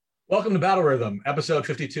Welcome to Battle Rhythm, episode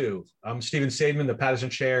 52. I'm Stephen Sadman, the Patterson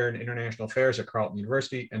Chair in International Affairs at Carleton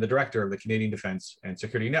University and the Director of the Canadian Defense and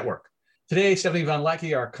Security Network. Today, Stephanie Von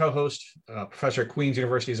Leckie, our co-host, professor at Queen's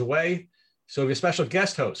University, is away. So we have a special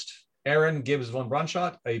guest host, Aaron Gibbs von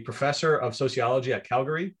Brandschot, a professor of sociology at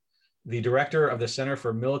Calgary, the director of the Center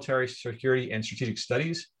for Military Security and Strategic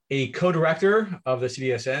Studies, a co-director of the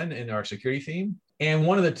CDSN in our security theme, and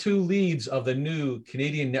one of the two leads of the new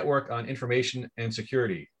Canadian Network on Information and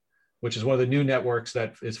Security, which is one of the new networks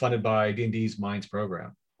that is funded by D&D's Minds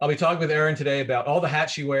program. I'll be talking with Erin today about all the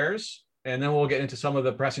hats she wears, and then we'll get into some of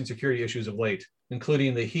the pressing security issues of late,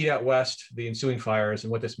 including the heat out west, the ensuing fires, and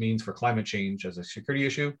what this means for climate change as a security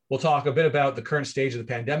issue. We'll talk a bit about the current stage of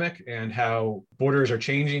the pandemic and how borders are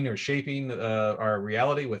changing or shaping our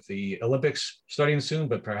reality with the Olympics starting soon,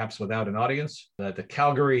 but perhaps without an audience. The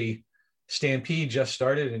Calgary Stampede just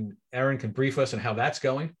started, and Erin can brief us on how that's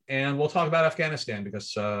going. And we'll talk about Afghanistan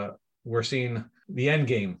because we're seeing the end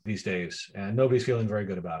game these days, and nobody's feeling very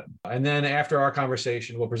good about it. And then after our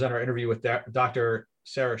conversation, we'll present our interview with Dr.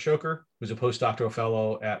 Sarah Shoker, who's a postdoctoral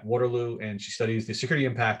fellow at Waterloo, and she studies the security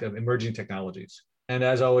impact of emerging technologies. And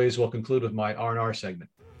as always, we'll conclude with my R&R segment.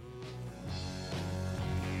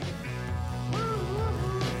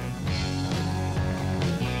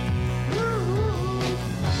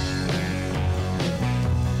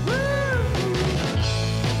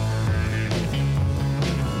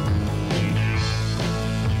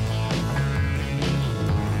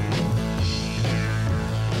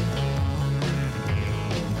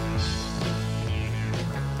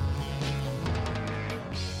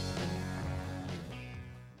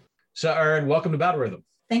 So, Erin, welcome to Battle Rhythm.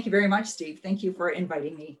 Thank you very much, Steve. Thank you for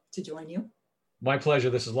inviting me to join you. My pleasure.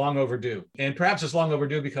 This is long overdue. And perhaps it's long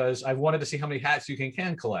overdue because I've wanted to see how many hats you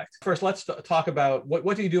can collect. First, let's talk about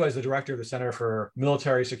what do you do as the director of the Center for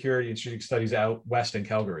Military Security and Strategic Studies out west in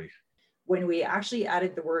Calgary? When we actually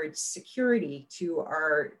added the word security to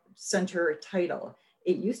our center title,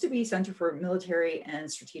 it used to be Center for Military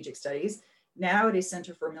and Strategic Studies. Now it is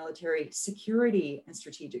Center for Military Security and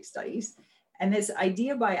Strategic Studies. And this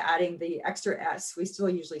idea by adding the extra S, we still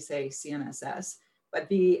usually say CMSS, but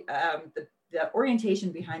the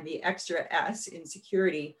orientation behind the extra S in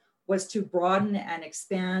security was to broaden and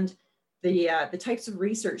expand the types of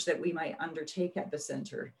research that we might undertake at the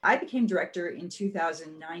center. I became director in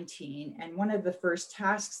 2019, and one of the first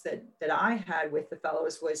tasks that I had with the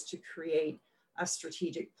fellows was to create a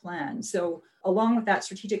strategic plan. So along with that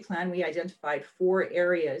strategic plan, we identified 4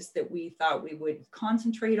 areas that we thought we would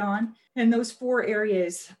concentrate on. And those 4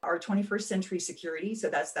 areas are 21st century security. So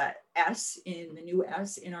that's that S in the new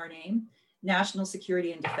S in our name, national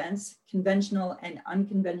security and defense, conventional and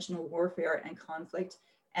unconventional warfare and conflict,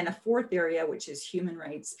 and a 4th area, which is human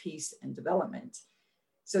rights, peace, and development.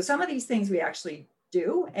 So some of these things we actually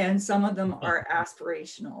do, and some of them are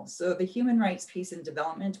aspirational. So the human rights, peace, and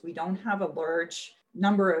development, we don't have a large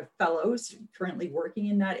number of fellows currently working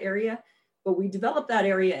in that area, but we developed that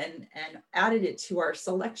area and added it to our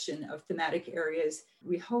selection of thematic areas.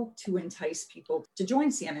 We hope to entice people to join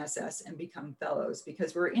CMSS and become fellows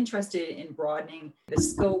because we're interested in broadening the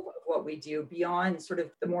scope of what we do beyond sort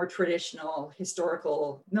of the more traditional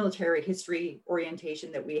historical military history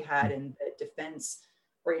orientation that we had in the defense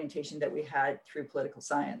orientation that we had through political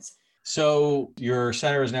science. So your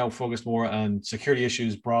center is now focused more on security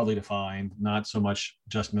issues broadly defined, not so much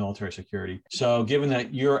just military security. So given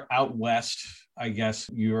that you're out west, I guess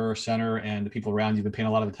your center and the people around you have been paying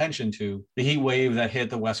a lot of attention to the heat wave that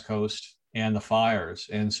hit the West Coast and the fires.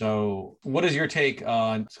 And so what is your take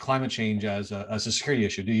on climate change as a security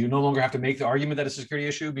issue? Do you no longer have to make the argument that it's a security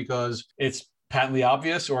issue because it's patently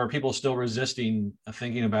obvious, or are people still resisting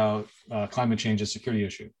thinking about climate change as a security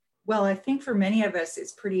issue? Well, I think for many of us,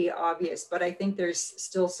 it's pretty obvious, but I think there's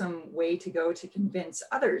still some way to go to convince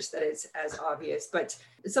others that it's as obvious. But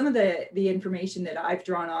some of the information that I've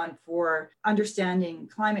drawn on for understanding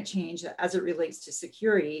climate change as it relates to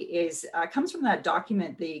security comes from that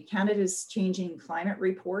document, the Canada's Changing Climate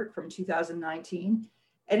Report from 2019.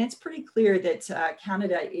 And it's pretty clear that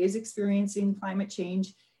Canada is experiencing climate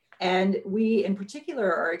change. And we, in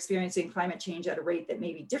particular, are experiencing climate change at a rate that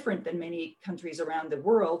may be different than many countries around the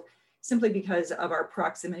world, simply because of our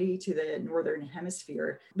proximity to the Northern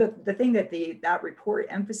Hemisphere. The thing that that report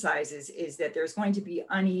emphasizes is that there's going to be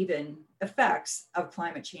uneven effects of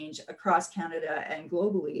climate change across Canada and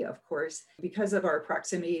globally, of course, because of our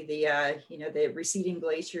proximity, the receding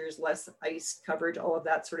glaciers, less ice coverage, all of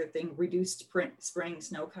that sort of thing, reduced spring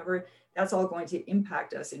snow cover. That's all going to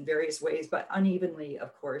impact us in various ways, but unevenly,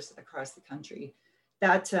 of course, across the country.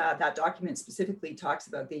 That document specifically talks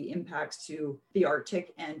about the impacts to the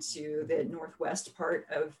Arctic and to the northwest part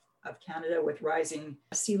of of Canada with rising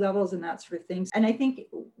sea levels and that sort of thing. And I think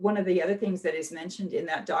one of the other things that is mentioned in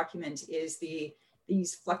that document is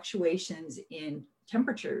these fluctuations in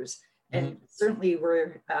temperatures. And certainly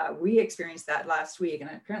we experienced that last week, and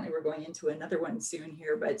apparently we're going into another one soon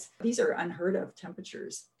here, but these are unheard of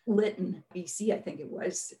temperatures. Lytton, BC, I think it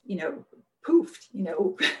was, poofed,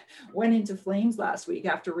 went into flames last week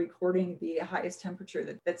after recording the highest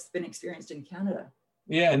temperature that's been experienced in Canada.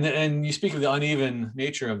 Yeah, and you speak of the uneven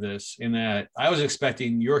nature of this in that I was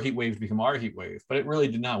expecting your heat wave to become our heat wave, but it really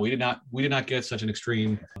did not. We did not get such an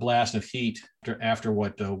extreme blast of heat after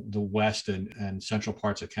what the west and central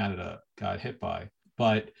parts of Canada got hit by.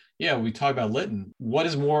 But yeah, we talk about Lytton. What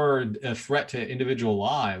is more a threat to individual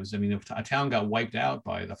lives? I mean, if a town got wiped out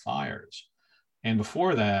by the fires, and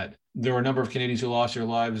before that, there were a number of Canadians who lost their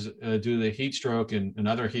lives due to the heat stroke and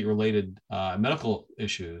other heat-related medical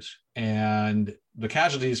issues. And the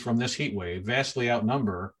casualties from this heat wave vastly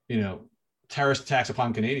outnumber, terrorist attacks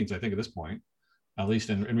upon Canadians, I think, at this point, at least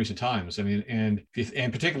in recent times. I mean, and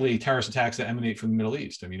particularly terrorist attacks that emanate from the Middle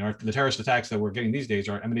East. I mean, the terrorist attacks that we're getting these days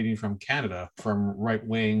are emanating from Canada, from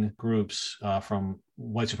right-wing groups, from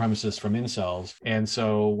white supremacists, from incels. And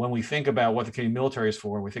so when we think about what the Canadian military is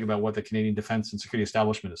for, we think about what the Canadian defense and security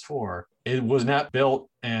establishment is for, it was not built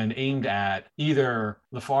and aimed at either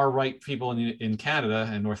the far right people in Canada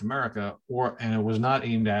and North America, and it was not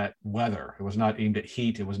aimed at weather. It was not aimed at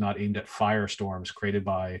heat. It was not aimed at firestorms created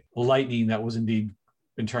by lightning that was indeed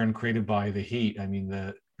in turn created by the heat. I mean,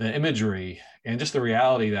 the imagery and just the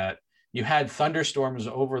reality that you had thunderstorms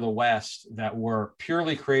over the West that were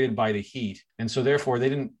purely created by the heat. And so therefore they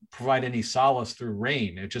didn't provide any solace through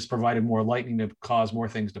rain. It just provided more lightning to cause more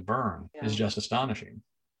things to burn. Is just astonishing.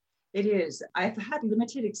 It is. I've had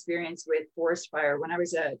limited experience with forest fire. When I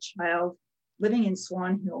was a child living in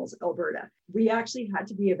Swan Hills, Alberta, we actually had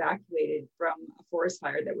to be evacuated from a forest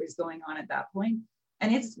fire that was going on at that point.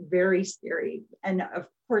 And it's very scary. And of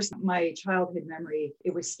course, my childhood memory,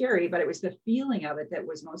 it was scary, but it was the feeling of it that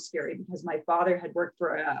was most scary because my father had worked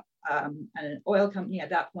for an oil company at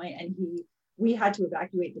that point, and we had to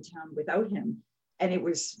evacuate the town without him. And it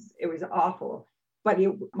was awful. But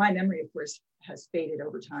my memory, of course, has faded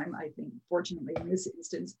over time, I think, fortunately, in this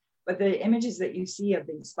instance. But the images that you see of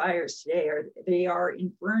these fires today are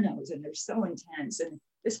infernos, and they're so intense. And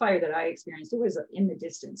this fire that I experienced, it was in the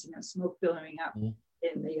distance, smoke billowing up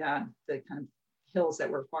in the kind of hills that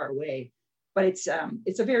were far away. But it's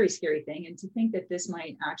a very scary thing. And to think that this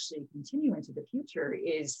might actually continue into the future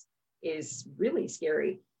is really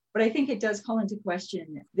scary. But I think it does call into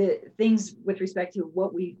question the things with respect to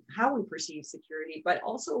how we perceive security, but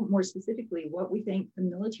also more specifically, what we think the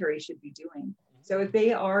military should be doing. So if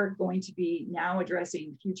they are going to be now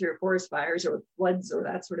addressing future forest fires or floods or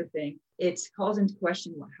that sort of thing, it calls into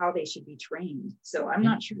question how they should be trained. So I'm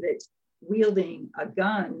not sure that wielding a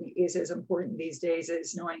gun is as important these days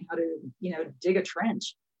as knowing how to, dig a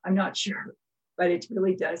trench. I'm not sure. But it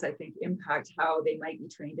really does, I think, impact how they might be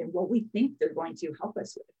trained and what we think they're going to help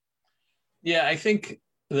us with. Yeah, I think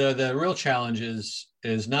the real challenge is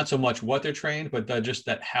not so much what they're trained, but just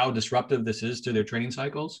that how disruptive this is to their training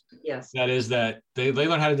cycles. Yes. That is that they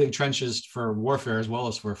learn how to dig trenches for warfare as well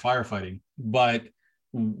as for firefighting. But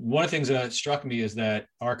one of the things that struck me is that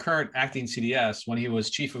our current acting CDS, when he was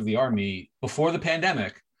chief of the Army before the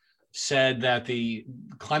pandemic, said that the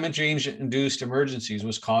climate change induced emergencies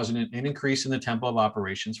was causing an increase in the tempo of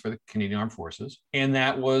operations for the Canadian Armed Forces. And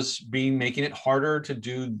that was making it harder to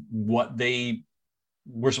do what they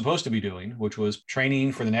were supposed to be doing, which was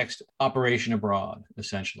training for the next operation abroad,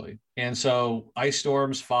 essentially. And so ice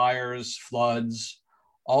storms, fires, floods,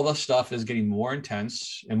 all the stuff is getting more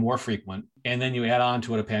intense and more frequent. And then you add on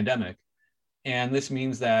to it a pandemic. And this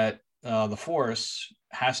means that the force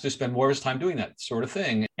has to spend more of his time doing that sort of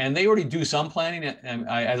thing. And they already do some planning. And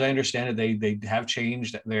as I understand it, they have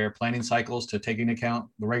changed their planning cycles to take into account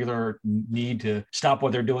the regular need to stop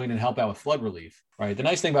what they're doing and help out with flood relief, right? The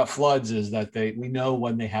nice thing about floods is that we know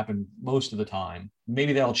when they happen most of the time.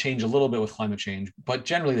 Maybe that'll change a little bit with climate change, but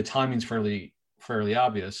generally the timing's fairly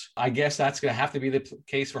obvious. I guess that's going to have to be the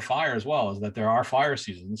case for fire as well, is that there are fire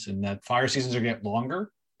seasons and that fire seasons are getting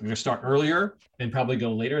longer. They're going to start earlier and probably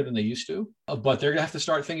go later than they used to. But they're going to have to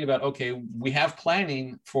start thinking about, okay, we have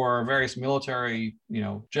planning for various military,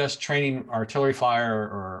 just training artillery fire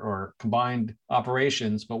or combined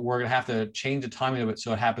operations, but we're going to have to change the timing of it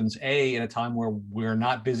so it happens A, at a time where we're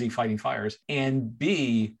not busy fighting fires, and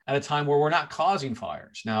B, at a time where we're not causing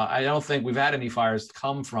fires. Now, I don't think we've had any fires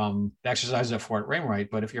come from the exercises at Fort Wainwright,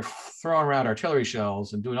 but if you're throwing around artillery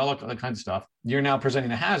shells and doing all that kind of stuff, you're now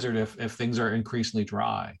presenting a hazard if things are increasingly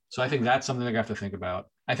dry. So I think that's something they're going to have to think about.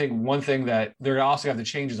 I think one thing that they're also have to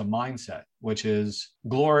change is a mindset, which is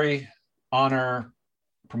glory, honor,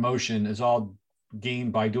 promotion is all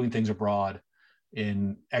gained by doing things abroad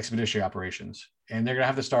in expeditionary operations. And they're going to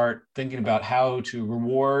have to start thinking about how to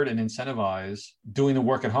reward and incentivize doing the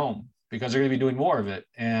work at home, because they're going to be doing more of it.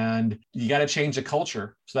 And you got to change the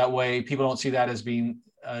culture so that way people don't see that as being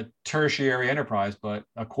a tertiary enterprise, but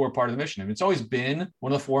a core part of the mission. I mean, it's always been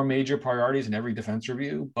one of the 4 major priorities in every defense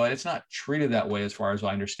review, but it's not treated that way as far as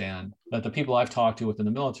I understand. That the people I've talked to within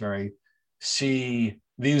the military see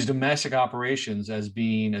these domestic operations as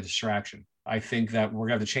being a distraction. I think that we're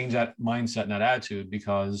going to have to change that mindset and that attitude,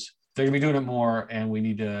 because they're going to be doing it more and we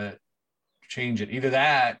need to change it. Either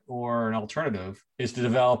that, or an alternative is to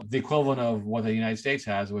develop the equivalent of what the United States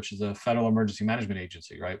has, which is a Federal Emergency Management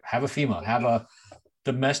Agency, right? Have a FEMA, have a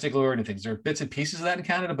domestic lure and things. There are bits and pieces of that in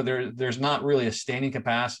Canada, but there's not really a standing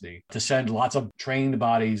capacity to send lots of trained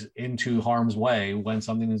bodies into harm's way when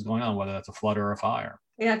something is going on, whether that's a flood or a fire.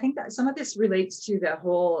 Yeah, I think that some of this relates to the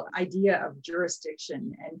whole idea of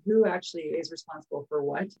jurisdiction and who actually is responsible for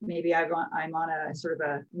what. Maybe I'm on a sort of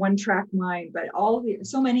a one-track mind, but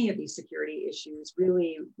so many of these security issues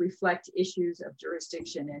really reflect issues of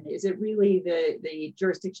jurisdiction. And is it really the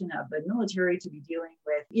jurisdiction of the military to be dealing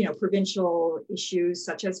with, provincial issues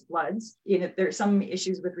such as floods? There's some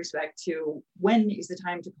issues with respect to when is the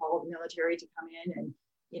time to call the military to come in and,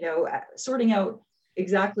 sorting out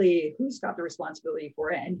exactly who's got the responsibility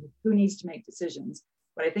for it and who needs to make decisions.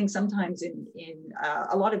 But I think sometimes in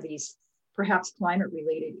a lot of these perhaps climate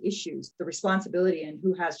related issues, the responsibility and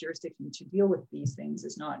who has jurisdiction to deal with these things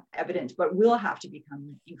is not evident, but will have to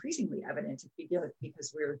become increasingly evident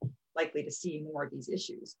because we're likely to see more of these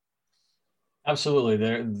issues. Absolutely.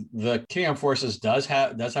 The Canadian Armed Forces does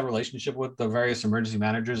have a relationship with the various emergency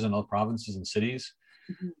managers in all provinces and cities,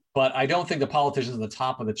 but I don't think the politicians at the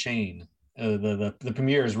top of the chain, the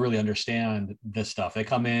premiers, really understand this stuff. They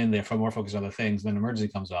come in, they're more focused on other things, then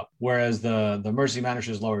emergency comes up. Whereas the emergency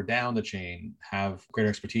managers lower down the chain have greater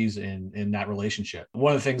expertise in that relationship.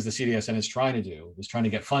 One of the things the CDSN is trying to do is trying to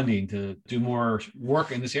get funding to do more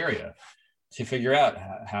work in this area, to figure out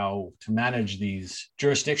how to manage these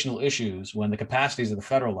jurisdictional issues when the capacity is at the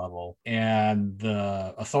federal level and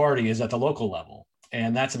the authority is at the local level.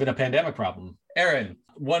 And that's been a pandemic problem. Aaron,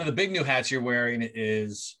 one of the big new hats you're wearing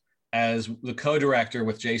is as the co-director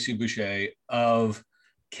with J.C. Boucher of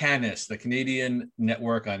CANIS, the Canadian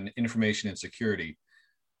Network on Information and Security.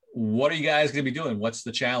 What are you guys going to be doing? What's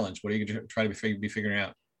the challenge? What are you going to try to be figuring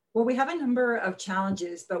out? Well, we have a number of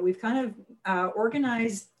challenges, but we've kind of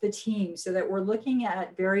organized the team so that we're looking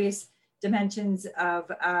at various dimensions of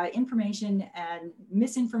information and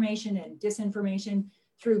misinformation and disinformation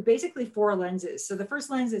through basically 4 lenses. So the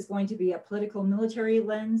first lens is going to be a political military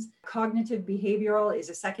lens. Cognitive behavioral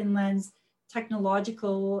is a second lens.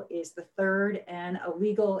 Technological is the third, and a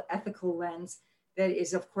legal ethical lens that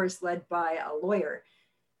is, of course, led by a lawyer.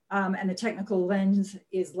 And the technical lens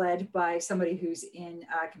is led by somebody who's in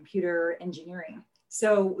computer engineering.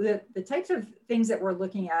 So the types of things that we're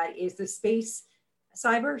looking at is the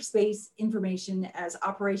cyberspace information as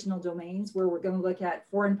operational domains, where we're going to look at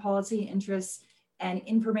foreign policy interests and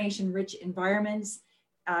information-rich environments,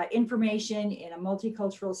 information in a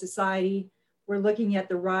multicultural society. We're looking at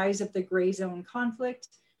the rise of the gray zone conflict,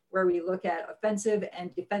 where we look at offensive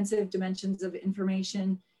and defensive dimensions of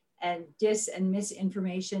information, and dis and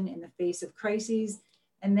misinformation in the face of crises.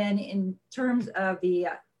 And then in terms of the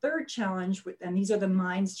third challenge, and these are the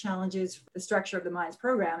MINDS challenges, the structure of the MINDS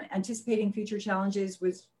program, anticipating future challenges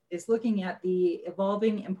is looking at the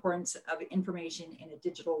evolving importance of information in a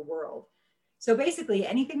digital world. So basically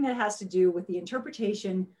anything that has to do with the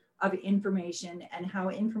interpretation of information and how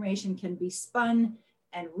information can be spun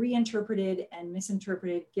and reinterpreted and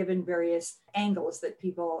misinterpreted given various angles that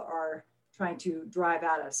people are trying to drive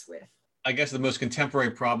at us with. I guess the most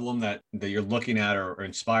contemporary problem that you're looking at or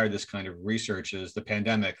inspired this kind of research is the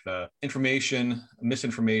pandemic, the information,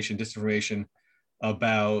 misinformation, disinformation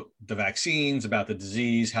about the vaccines, about the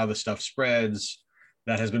disease, how the stuff spreads,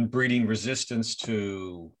 that has been breeding resistance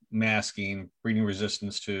to masking, breeding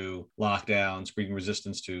resistance to lockdowns, breeding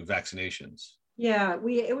resistance to vaccinations. Yeah,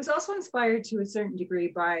 it was also inspired to a certain degree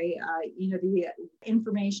by, the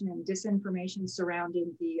information and disinformation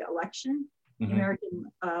surrounding the election, the American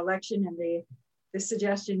election, and the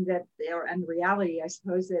suggestion that, and the reality, I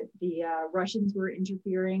suppose, that the Russians were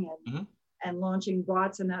interfering and launching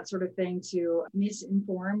bots and that sort of thing to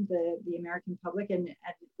misinform the American public. And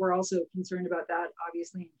we're also concerned about that,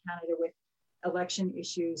 obviously, in Canada with election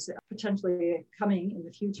issues potentially coming in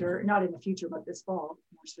the future, not in the future, but this fall,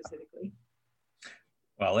 more specifically.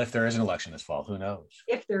 Well, if there is an election this fall, who knows?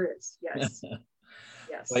 If there is, yes.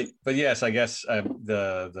 Yes. But yes, I guess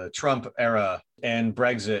the Trump era and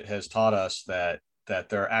Brexit has taught us that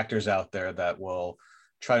there are actors out there that will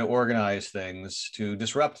try to organize things to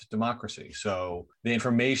disrupt democracy. So the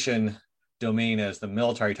information domain, as the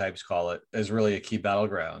military types call it, is really a key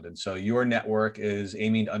battleground. And so your network is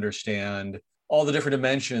aiming to understand all the different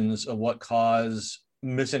dimensions of what cause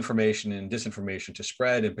misinformation and disinformation to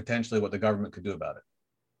spread, and potentially what the government could do about it.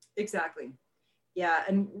 Exactly. Yeah,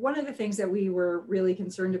 and one of the things that we were really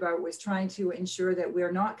concerned about was trying to ensure that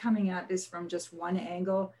we're not coming at this from just one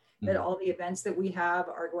angle, that all the events that we have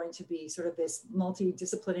are going to be sort of this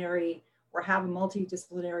multidisciplinary or have a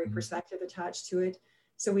multidisciplinary perspective attached to it.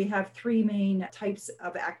 So we have three main types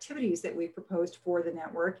of activities that we proposed for the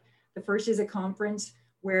network. The first is a conference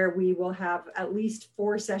where we will have at least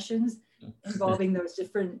 4 sessions involving those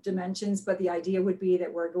different dimensions, but the idea would be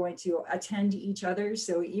that we're going to attend each other.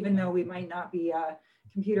 So even though we might not be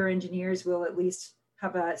computer engineers, we'll at least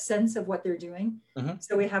have a sense of what they're doing.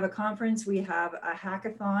 So we have a conference, we have a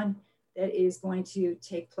hackathon that is going to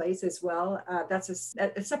take place as well. That's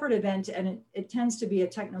a separate event, and it tends to be a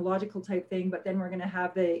technological type thing, but then we're going to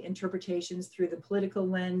have the interpretations through the political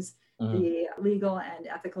lens, the legal and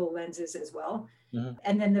ethical lenses as well.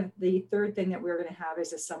 And then the third thing that we're going to have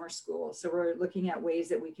is a summer school. So we're looking at ways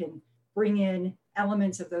that we can bring in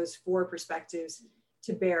elements of those 4 perspectives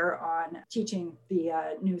to bear on teaching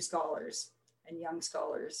the new scholars and young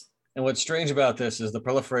scholars. And what's strange about this is the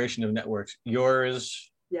proliferation of networks.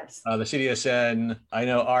 Yours, yes, the CDSN, I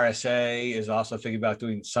know RSA is also thinking about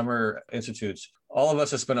doing summer institutes. All of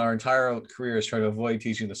us have spent our entire careers trying to avoid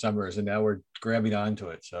teaching the summers, and now we're grabbing onto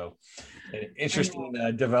it. So an interesting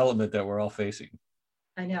development that we're all facing.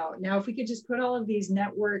 I know. Now, if we could just put all of these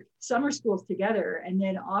network summer schools together and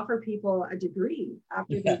then offer people a degree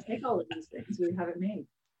after they take all of these things, we have it made.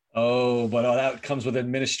 Oh, but that comes with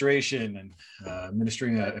administration and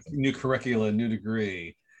administering a new curricula, new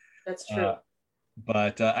degree. That's true.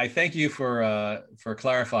 But I thank you for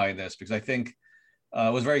clarifying this, because I think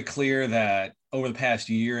it was very clear that over the past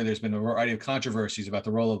year, there's been a variety of controversies about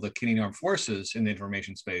the role of the Canadian Armed Forces in the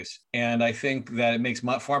information space. And I think that it makes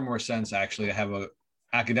far more sense, actually, to have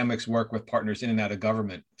academics work with partners in and out of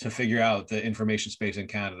government to figure out the information space in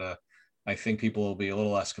Canada. I think people will be a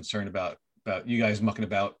little less concerned about you guys mucking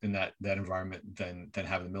about in that environment than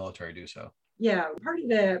having the military do so. Yeah, part of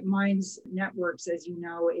the Minds networks, as you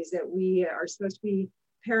know, is that we are supposed to be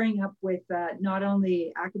pairing up with not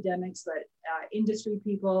only academics, but industry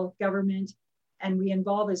people, government, and we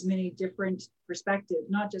involve as many different perspectives,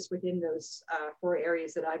 not just within those 4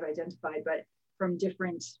 areas that I've identified, but from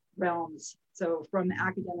different realms. So from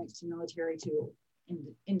academics to military to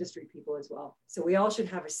industry people as well. So we all should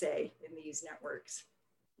have a say in these networks.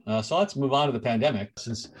 So let's move on to the pandemic,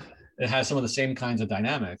 since it has some of the same kinds of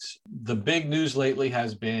dynamics. The big news lately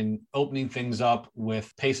has been opening things up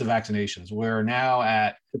with pace of vaccinations. We're now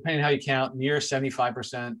at, depending on how you count, near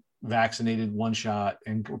 75% vaccinated, 1 shot,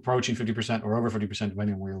 and approaching 50% or over 50%,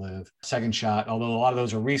 depending on where you live, 2nd shot. Although a lot of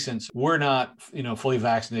those are recent, we're not, fully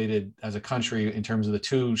vaccinated as a country in terms of the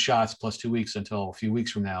 2 shots plus 2 weeks until a few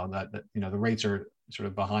weeks from now. That the rates are sort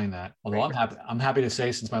of behind that. Although I'm happy to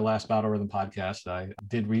say, since my last Battle Rhythm podcast, I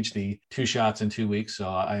did reach the 2 shots in 2 weeks. So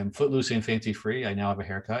I am footloose and fancy free. I now have a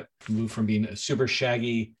haircut. Moved from being super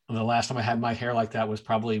shaggy. The last time I had my hair like that was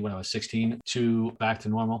probably when I was 16 to back to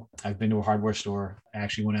normal. I've been to a hardware store. I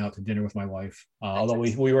actually went out to dinner with my wife. Although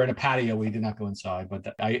we were in a patio, we did not go inside,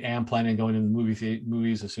 but I am planning on going to the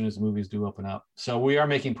movies as soon as the movies do open up. So we are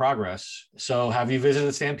making progress. So have you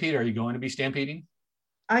visited Stampede? Are you going to be stampeding?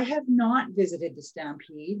 I have not visited the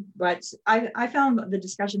Stampede, but I found the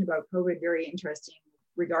discussion about COVID very interesting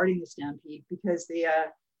regarding the Stampede, because the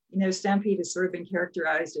Stampede has sort of been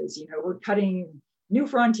characterized as, we're cutting new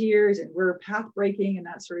frontiers and we're path breaking and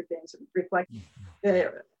that sort of thing. So reflect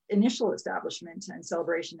the initial establishment and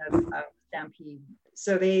celebration of Stampede.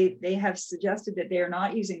 So they have suggested that they are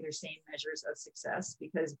not using their same measures of success,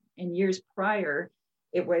 because in years prior,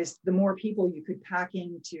 it was the more people you could pack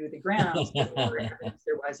into the grounds, the more evidence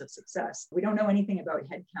there was of success. We don't know anything about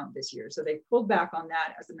headcount this year, so they pulled back on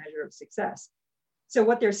that as a measure of success. So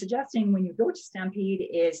what they're suggesting when you go to Stampede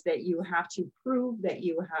is that you have to prove that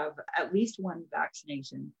you have at least 1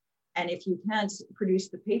 vaccination. And if you can't produce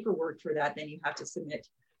the paperwork for that, then you have to submit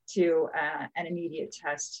to an immediate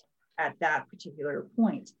test at that particular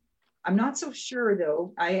point. I'm not so sure,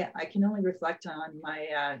 though. I can only reflect on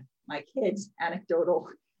my kid's anecdotal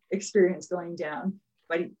experience going down,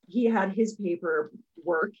 but he had his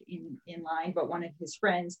paperwork in line, but one of his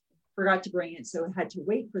friends forgot to bring it, so had to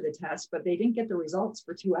wait for the test, but they didn't get the results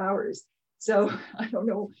for 2 hours. So I don't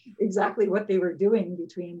know exactly what they were doing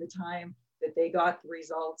between the time that they got the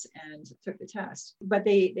results and took the test. But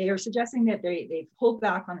they are suggesting that they pulled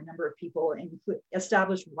back on a number of people and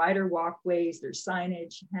established wider walkways, there's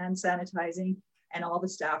signage, hand sanitizing, and all the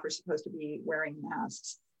staff are supposed to be wearing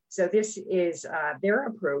masks. So this is their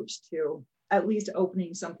approach to at least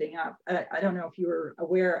opening something up. I don't know if you were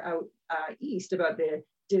aware out east about the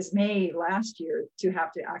dismay last year to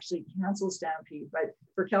have to actually cancel Stampede, but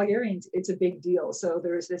for Calgarians, it's a big deal. So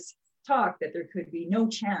there's this talk that there could be no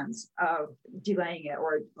chance of delaying it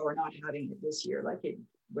or not having it this year. Like it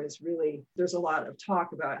was really, there's a lot of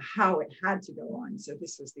talk about how it had to go on. So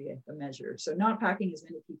this was the measure. So not packing as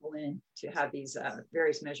many people in to have these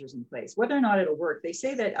various measures in place. Whether or not it'll work, they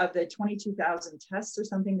say that of the 22,000 tests or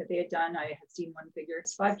something that they had done, I had seen one figure,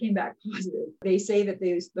 5 came back positive. They say that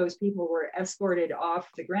those people were escorted off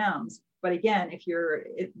the grounds. But again, if you're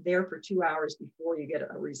there for 2 hours before you get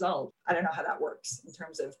a result, I don't know how that works in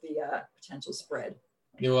terms of the potential spread.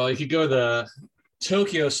 Yeah, well, you could go the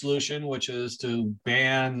Tokyo solution, which is to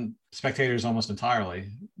ban spectators almost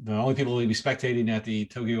entirely. The only people who will be spectating at the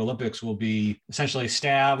Tokyo Olympics will be essentially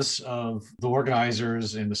staffs of the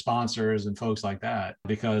organizers and the sponsors and folks like that,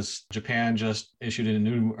 because Japan just issued a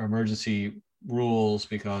new emergency rules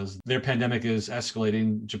because their pandemic is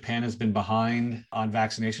escalating. Japan has been behind on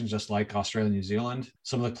vaccinations, just like Australia and New Zealand.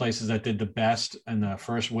 Some of the places that did the best in the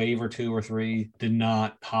first wave or 2 or 3 did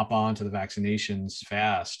not hop on to the vaccinations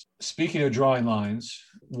fast. Speaking of drawing lines,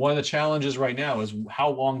 one of the challenges right now is how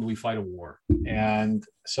long do we fight a war? And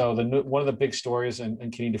so one of the big stories in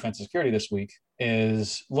Canadian defense and security this week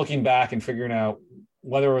is looking back and figuring out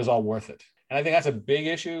whether it was all worth it. And I think that's a big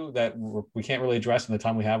issue that we can't really address in the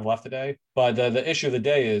time we have left today. But the issue of the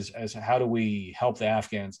day is how do we help the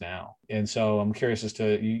Afghans now? And so I'm curious as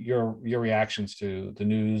to your reactions to the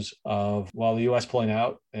news of, well, the U.S. pulling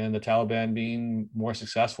out and the Taliban being more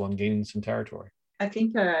successful in gaining some territory. I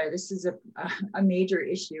think this is a major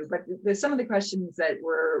issue, but some of the questions that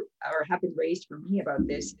have been raised for me about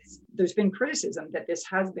this is there's been criticism that this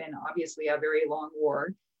has been obviously a very long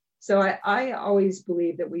war. So I always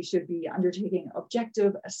believe that we should be undertaking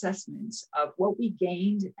objective assessments of what we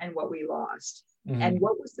gained and what we lost, and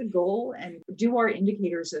what was the goal, and do our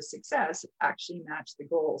indicators of success actually match the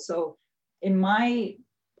goal? So in my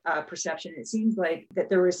perception, it seems like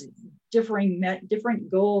that there was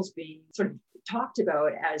different goals being sort of talked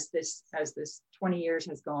about as this 20 years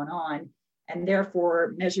has gone on. And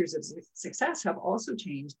therefore, measures of success have also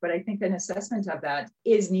changed. But I think an assessment of that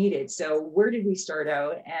is needed. So where did we start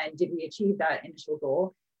out, and did we achieve that initial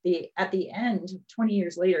goal? At the end, 20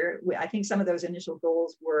 years later, I think some of those initial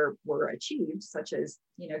goals were achieved, such as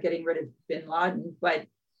getting rid of bin Laden. But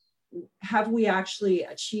have we actually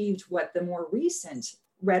achieved what the more recent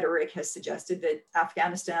rhetoric has suggested, that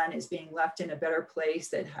Afghanistan is being left in a better place,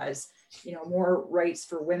 that has more rights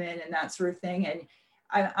for women and that sort of thing? And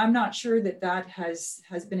I'm not sure that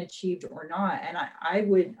has been achieved or not. And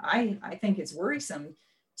I think it's worrisome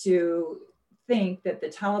to think that the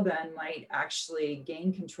Taliban might actually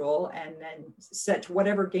gain control and then set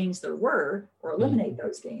whatever gains there were or eliminate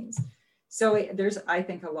those gains. So there's, I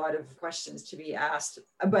think, a lot of questions to be asked.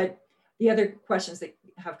 But the other questions that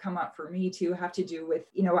have come up for me too have to do with,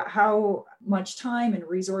 how much time and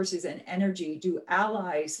resources and energy do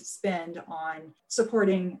allies spend on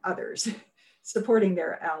supporting others? Supporting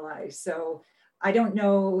their allies. So I don't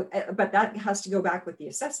know, but that has to go back with the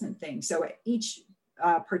assessment thing. So each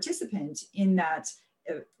participant in that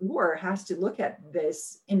war has to look at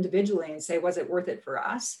this individually and say, was it worth it for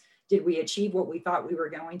us? Did we achieve what we thought we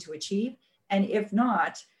were going to achieve? And if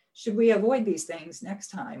not, should we avoid these things next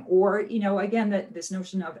time? Or, again, this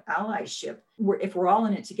notion of allyship, if we're all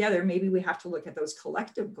in it together, maybe we have to look at those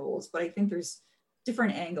collective goals. But I think there's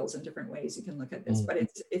different angles and different ways you can look at this, but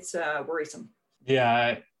it's worrisome.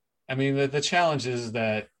 Yeah, I mean, the challenge is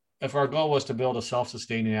that if our goal was to build a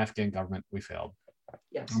self-sustaining Afghan government, we failed.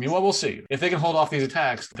 Yes. I mean, well, we'll see. If they can hold off these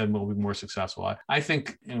attacks, then we'll be more successful. I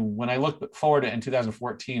think when I look forward to in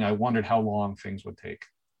 2014, I wondered how long things would take.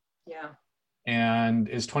 Yeah. And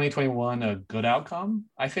is 2021 a good outcome?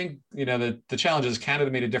 I think, the challenge is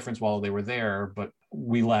Canada made a difference while they were there, but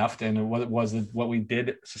we left. And was what we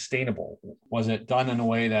did sustainable? Was it done in a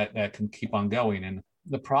way that can keep on going? And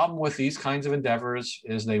the problem with these kinds of endeavors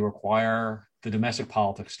is they require the domestic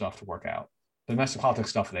politics stuff to work out. The domestic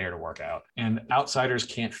politics stuff there to work out. And outsiders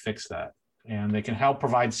can't fix that. And they can help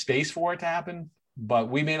provide space for it to happen. But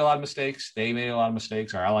we made a lot of mistakes. They made a lot of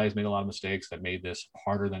mistakes. Our allies made a lot of mistakes that made this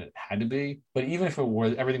harder than it had to be. But even if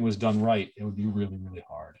everything was done right, it would be really, really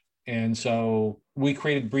hard. And so we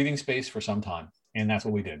created breathing space for some time. And that's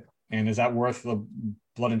what we did. And is that worth the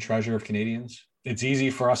blood and treasure of Canadians? It's easy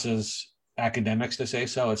for us as academics to say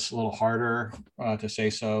so. It's a little harder to say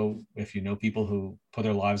so if you know people who put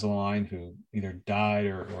their lives on the line, who either died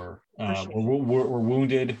or were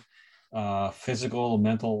wounded, physical,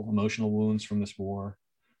 mental, emotional wounds from this war.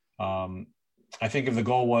 I think if the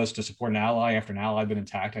goal was to support an ally after an ally had been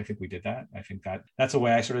attacked, I think we did that. I think that's the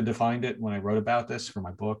way I sort of defined it when I wrote about this for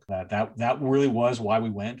my book, that really was why we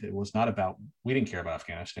went. It was not about, we didn't care about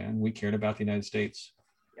Afghanistan. We cared about the United States.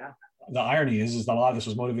 Yeah. The irony is that a lot of this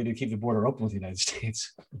was motivated to keep the border open with the United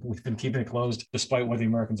States. We've been keeping it closed despite what the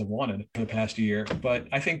Americans have wanted for the past year. But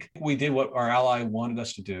I think we did what our ally wanted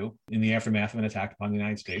us to do in the aftermath of an attack upon the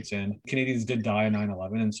United States. And Canadians did die on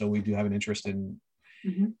 9/11. And so we do have an interest in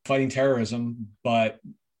fighting terrorism. But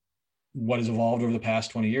what has evolved over the past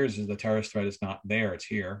 20 years is the terrorist threat is not there, it's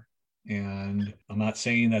here. And I'm not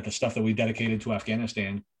saying that the stuff that we dedicated to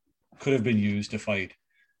Afghanistan could have been used to fight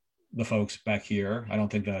the folks back here. I don't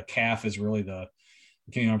think the CAF is really the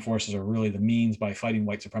Canadian Armed Forces are really the means by fighting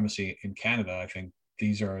white supremacy in Canada. I think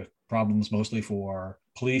these are problems mostly for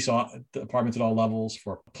police departments at all levels,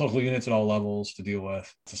 for political units at all levels to deal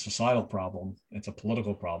with. It's a societal problem. It's a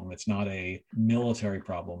political problem. It's not a military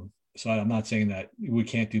problem. So I'm not saying that we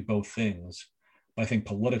can't do both things, but I think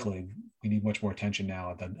politically we need much more attention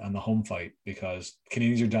now on the home fight, because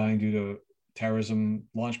Canadians are dying due to terrorism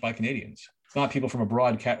launched by Canadians. It's not people from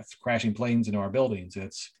abroad crashing planes into our buildings.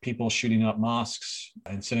 It's people shooting up mosques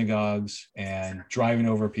and synagogues and driving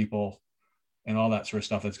over people and all that sort of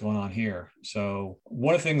stuff that's going on here. So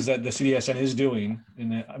one of the things that the CDSN is doing in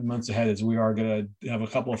the months ahead is we are going to have a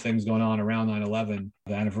couple of things going on around 9/11,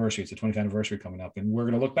 the anniversary. It's the 20th anniversary coming up. And we're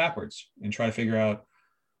going to look backwards and try to figure out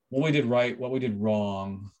what we did right, what we did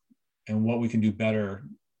wrong, and what we can do better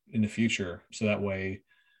in the future. So that way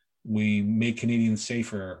we make Canadians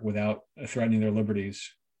safer without threatening their liberties,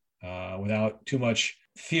 without too much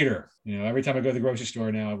theater. Every time I go to the grocery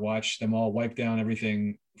store now, I watch them all wipe down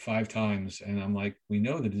everything 5 times. And I'm like, we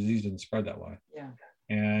know the disease doesn't spread that way. Yeah.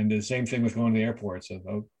 And the same thing with going to the airports of,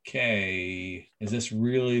 okay, is this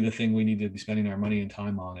really the thing we need to be spending our money and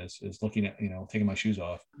time on, is looking at, taking my shoes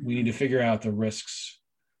off. We need to figure out the risks,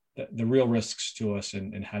 the real risks to us,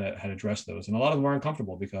 and how to address those. And a lot of them are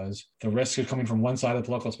uncomfortable because the risks are coming from one side of the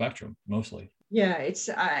political spectrum, mostly. Yeah, it's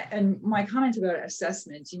and my comment about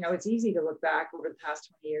assessment, it's easy to look back over the past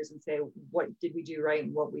 20 years and say, what did we do right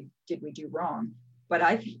and what did we do wrong? But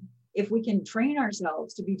I think if we can train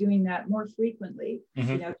ourselves to be doing that more frequently,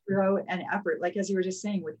 throughout an effort, like as you were just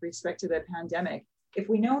saying, with respect to the pandemic, if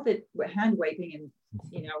we know that hand wiping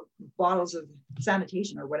and, bottles of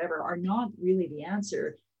sanitation or whatever are not really the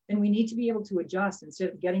answer, then we need to be able to adjust instead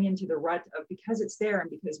of getting into the rut of, because it's there and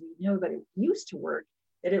because we know that it used to work,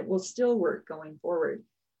 that it will still work going forward.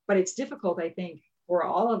 But it's difficult, I think, for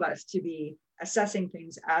all of us to be assessing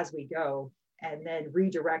things as we go and then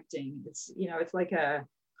redirecting. It's like a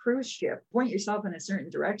cruise ship. Point yourself in a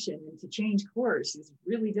certain direction, and to change course is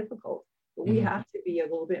really difficult. But we have to be a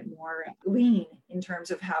little bit more lean in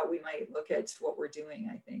terms of how we might look at what we're doing,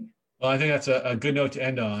 I think. Well, I think that's a good note to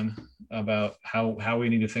end on, about how we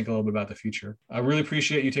need to think a little bit about the future. I really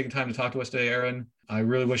appreciate you taking time to talk to us today, Erin. I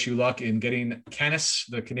really wish you luck in getting CANIS,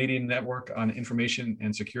 the Canadian Network on Information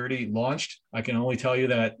and Security, launched. I can only tell you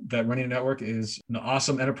that running a network is an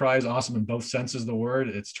awesome enterprise, awesome in both senses of the word.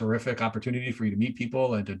 It's a terrific opportunity for you to meet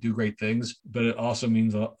people and to do great things, but it also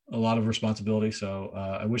means a lot of responsibility. So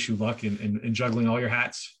I wish you luck in juggling all your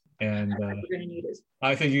hats. And We're going to need it.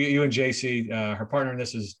 I think you and JC, her partner in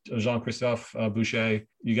this is Jean-Christophe Boucher.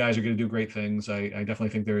 You guys are going to do great things. I definitely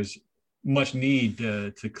think there's much need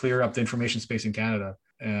to clear up the information space in Canada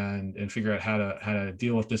and figure out how to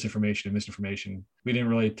deal with disinformation and misinformation. We didn't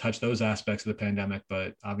really touch those aspects of the pandemic,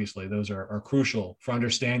 but obviously those are crucial for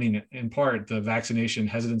understanding, in part, the vaccination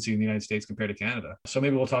hesitancy in the United States compared to Canada. So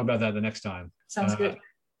maybe we'll talk about that the next time. Sounds good.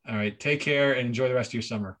 All right. Take care and enjoy the rest of your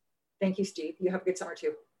summer. Thank you, Steve. You have a good summer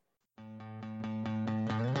too.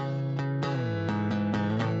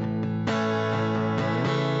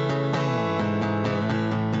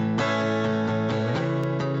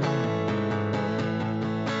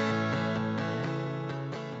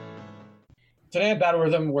 Today at Battle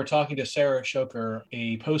Rhythm, we're talking to Sarah Shoker,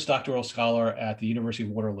 a postdoctoral scholar at the University of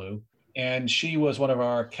Waterloo. And she was one of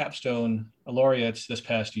our capstone laureates this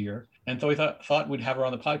past year. And so we thought we'd have her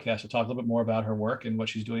on the podcast to talk a little bit more about her work and what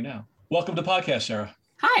she's doing now. Welcome to the podcast, Sarah.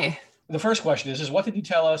 Hi. The first question is what did you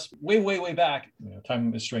tell us way, way, way back?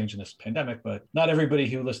 Time is strange in this pandemic, but not everybody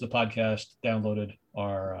who listened to the podcast downloaded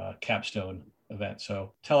our capstone event.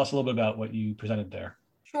 So tell us a little bit about what you presented there.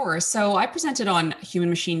 Sure. So I presented on human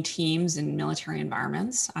machine teams in military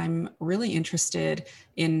environments. I'm really interested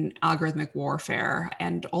in algorithmic warfare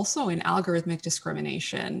and also in algorithmic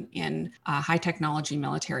discrimination in high technology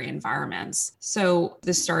military environments. So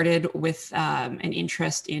this started with an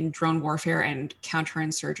interest in drone warfare and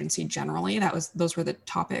counterinsurgency generally. Those were the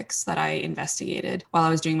topics that I investigated while I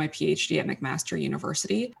was doing my PhD at McMaster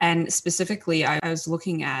University. And specifically, I was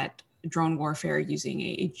looking at drone warfare using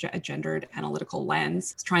a gendered analytical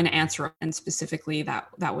lens, trying to answer, and specifically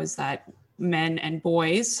that was that men and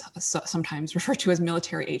boys, sometimes referred to as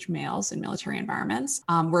military-age males in military environments,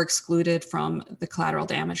 were excluded from the collateral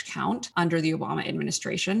damage count under the Obama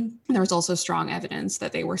administration. And there was also strong evidence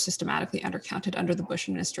that they were systematically undercounted under the Bush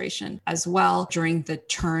administration as well during the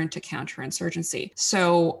turn to counterinsurgency.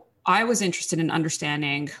 So I was interested in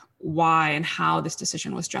understanding why and how this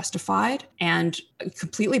decision was justified. And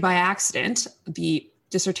completely by accident, the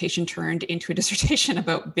dissertation turned into a dissertation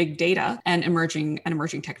about big data and emerging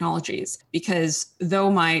technologies. Because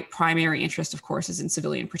though my primary interest, of course, is in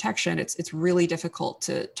civilian protection, it's really difficult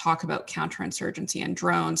to talk about counterinsurgency and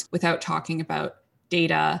drones without talking about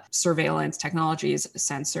data, surveillance technologies,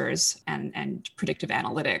 sensors, and predictive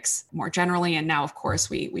analytics more generally. And now, of course,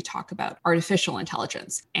 we talk about artificial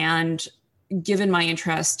intelligence. And given my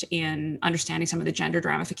interest in understanding some of the gendered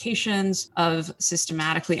ramifications of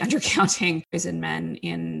systematically undercounting boys and men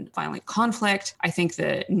in violent conflict, I think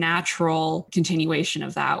the natural continuation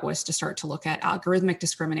of that was to start to look at algorithmic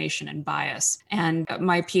discrimination and bias. And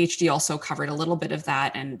my PhD also covered a little bit of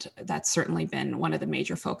that, and that's certainly been one of the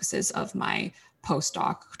major focuses of my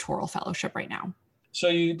postdoctoral fellowship right now. So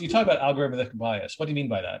you talk about algorithmic bias. What do you mean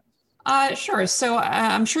by that? Sure. So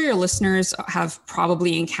I'm sure your listeners have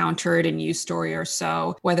probably encountered a news story or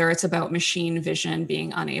so, whether it's about machine vision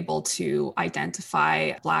being unable to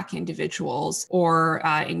identify Black individuals, or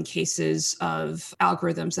in cases of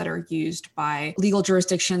algorithms that are used by legal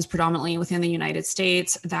jurisdictions, predominantly within the United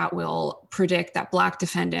States, that will predict that Black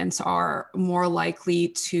defendants are more likely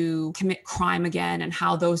to commit crime again, and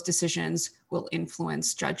how those decisions will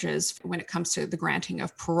influence judges when it comes to the granting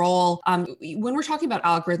of parole. When we're talking about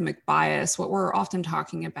algorithmic bias, what we're often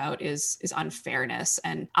talking about is unfairness,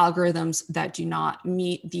 and algorithms that do not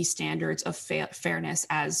meet these standards of fairness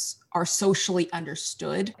as are socially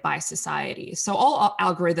understood by society. So all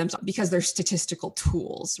algorithms, because they're statistical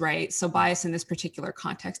tools, right? So bias in this particular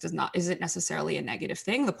context isn't necessarily a negative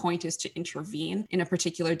thing. The point is to intervene in a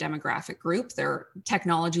particular demographic group. There are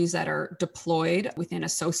technologies that are deployed within a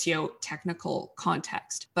socio-technical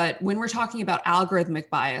context. But when we're talking about algorithmic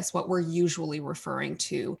bias, what we're usually referring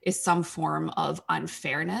to is some form of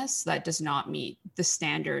unfairness that does not meet the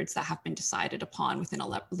standards that have been decided upon within a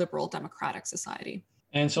liberal democratic society.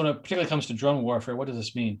 And so when it particularly comes to drone warfare, what does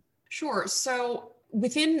this mean? Sure. So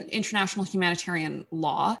within international humanitarian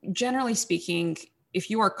law, generally speaking, if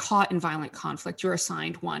you are caught in violent conflict, you're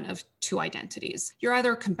assigned one of two identities. You're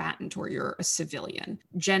either a combatant or you're a civilian.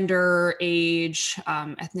 Gender, age,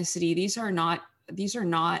 ethnicity, these are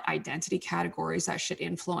not identity categories that should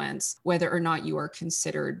influence whether or not you are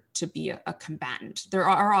considered to be a combatant. There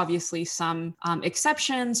are obviously some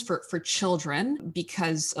exceptions for children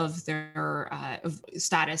because of their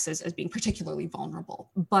status as being particularly vulnerable.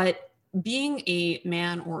 But being a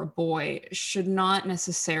man or a boy should not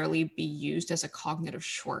necessarily be used as a cognitive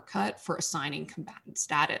shortcut for assigning combatant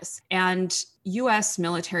status. And US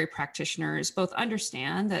military practitioners both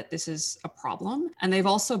understand that this is a problem, and they've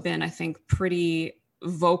also been, I think, pretty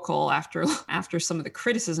vocal after some of the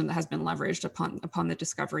criticism that has been leveraged upon the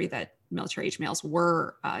discovery that military-age males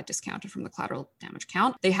were discounted from the collateral damage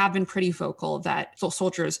count. They have been pretty vocal that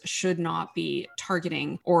soldiers should not be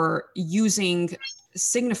targeting or using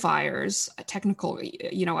signifiers,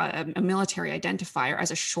 a military identifier as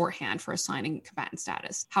a shorthand for assigning combatant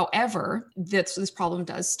status. However, this problem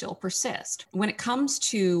does still persist. When it comes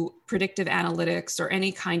to predictive analytics or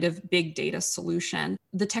any kind of big data solution,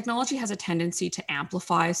 the technology has a tendency to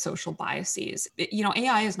amplify social biases.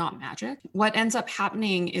 AI is not magic. What ends up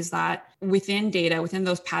happening is that within data, within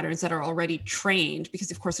those patterns that are already trained, because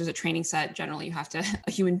of course there's a training set, generally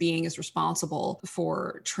a human being is responsible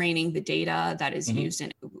for training the data that is used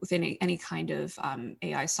within any kind of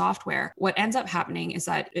AI software. What ends up happening is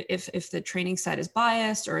that if the training set is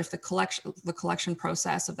biased, or if the collection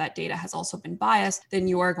process of that data has also been biased, then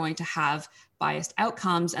you are going to have biased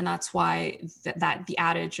outcomes. And that's why that the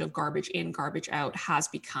adage of garbage in, garbage out has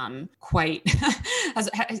become quite,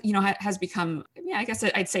 has become, I guess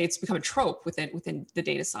I'd say it's become a trope within the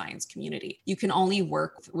data science community. You can only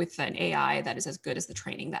work with an AI that is as good as the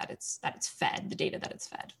training that it's fed, the data that it's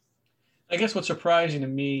fed. I guess what's surprising to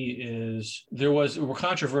me is there were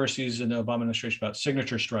controversies in the Obama administration about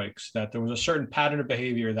signature strikes, that there was a certain pattern of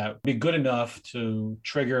behavior that would be good enough to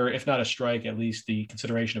trigger, if not a strike, at least the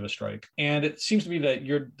consideration of a strike. And it seems to me that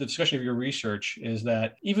the discussion of your research is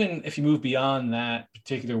that even if you move beyond that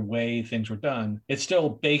particular way things were done, it's still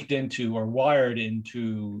baked into or wired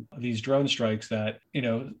into these drone strikes that,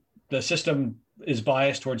 the system is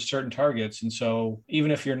biased towards certain targets. And so even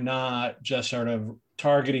if you're not just sort of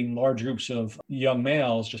targeting large groups of young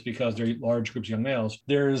males just because they're large groups of young males,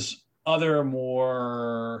 there's other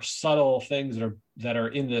more subtle things that are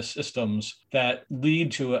in the systems that lead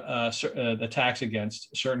to attacks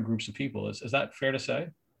against certain groups of people. Is that fair to say?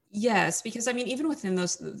 Yes, because I mean, even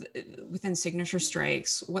within signature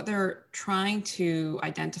strikes, what they're trying to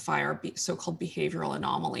identify are so-called behavioral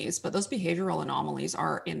anomalies, but those behavioral anomalies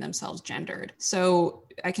are in themselves gendered. So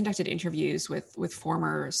I conducted interviews with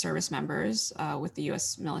former service members with the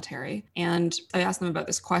US military, and I asked them about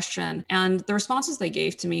this question, and the responses they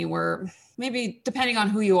gave to me were maybe, depending on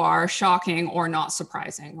who you are, shocking or not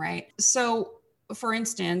surprising, right? So for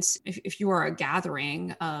instance, if you are a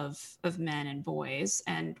gathering of men and boys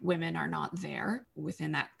and women are not there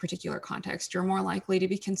within that particular context, you're more likely to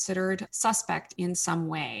be considered suspect in some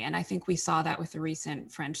way. And I think we saw that with the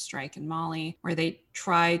recent French strike in Mali, where they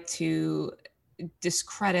tried to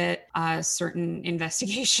discredit certain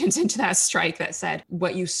investigations into that strike that said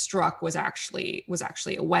what you struck was actually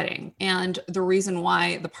a wedding. And the reason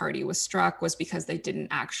why the party was struck was because they didn't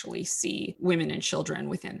actually see women and children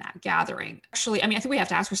within that gathering. Actually, I mean, I think we have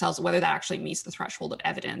to ask ourselves whether that actually meets the threshold of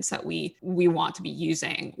evidence that we want to be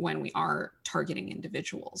using when we are targeting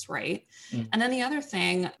individuals, right? And then the other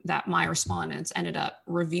thing that my respondents ended up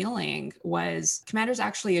revealing was commanders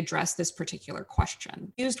actually addressed this particular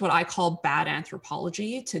question, used what I call bad anthropology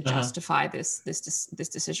to justify this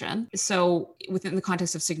decision. So within the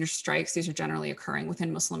context of signature strikes, these are generally occurring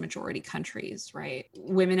within Muslim majority countries, right?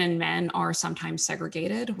 Women and men are sometimes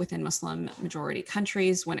segregated within Muslim majority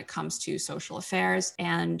countries when it comes to social affairs.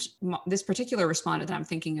 And this particular respondent that I'm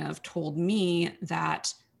thinking of told me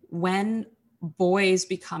that when boys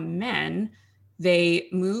become men, they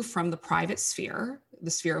move from the private sphere,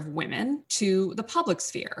 the sphere of women, to the public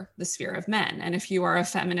sphere, the sphere of men. And if you are a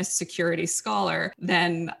feminist security scholar,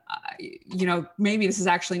 then, maybe this is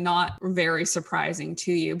actually not very surprising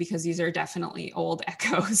to you, because these are definitely old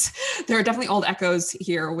echoes. There are definitely old echoes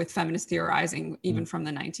here with feminist theorizing, even from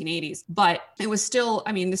the 1980s. But it was still,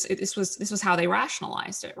 I mean, this was how they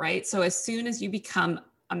rationalized it, right? So as soon as you become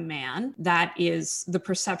a man, the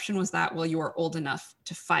perception was that, well, you are old enough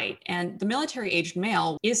to fight. And the military aged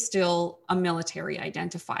male is still a military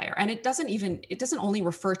identifier. And it doesn't only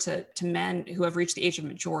refer to men who have reached the age of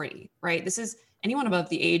majority, right? This is anyone above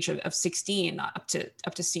the age of 16 up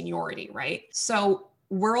to seniority, right? So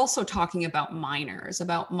we're also talking about minors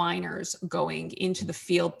going into the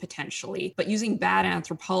field potentially, but using bad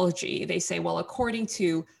anthropology, they say, well, according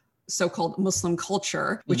to so-called Muslim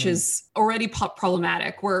culture, which is already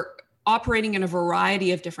problematic. We're operating in a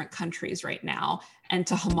variety of different countries right now, and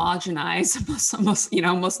to homogenize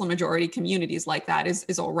Muslim majority communities like that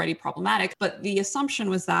is already problematic. But the assumption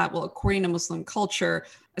was that, well, according to Muslim culture,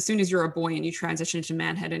 as soon as you're a boy and you transition into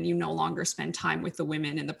manhood and you no longer spend time with the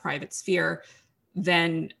women in the private sphere,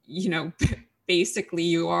 then, basically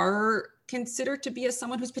you are considered to be as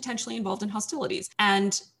someone who's potentially involved in hostilities.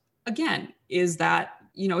 And again, is that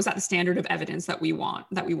the standard of evidence that we want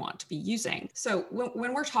to be using? So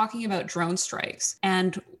when we're talking about drone strikes,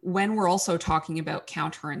 and when we're also talking about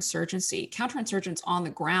counterinsurgents on the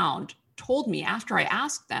ground told me, after I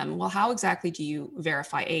asked them, well, how exactly do you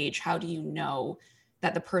verify age? How do you know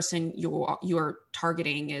that the person you're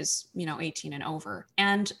targeting is, 18 and over?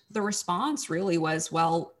 And the response really was,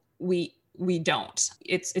 well, we don't.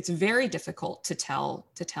 It's very difficult to tell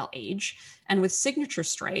age. And with signature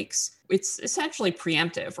strikes, it's essentially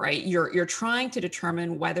preemptive, right? You're trying to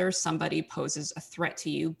determine whether somebody poses a threat to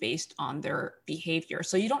you based on their behavior.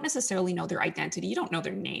 So you don't necessarily know their identity. You don't know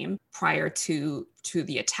their name prior to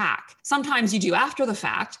the attack. Sometimes you do after the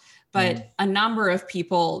fact, but a number of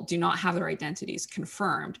people do not have their identities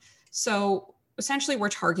confirmed. So essentially we're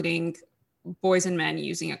targeting boys and men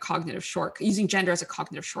using gender as a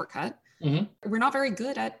cognitive shortcut. We're not very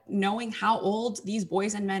good at knowing how old these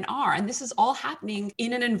boys and men are. And this is all happening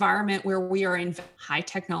in an environment where we are in high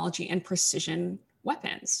technology and precision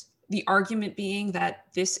weapons. The argument being that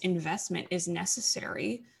this investment is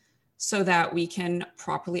necessary so that we can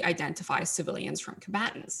properly identify civilians from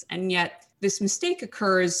combatants. And yet this mistake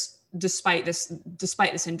occurs despite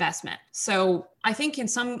this investment. So I think in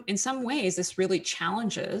some ways, this really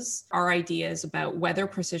challenges our ideas about whether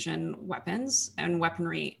precision weapons and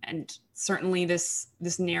weaponry, and certainly this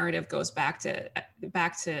narrative goes back to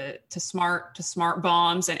smart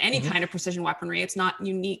bombs and any kind of precision weaponry. It's not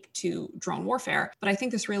unique to drone warfare, but I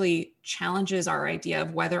think this really challenges our idea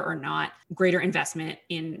of whether or not greater investment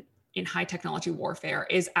in high technology warfare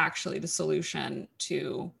is actually the solution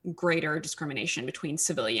to greater discrimination between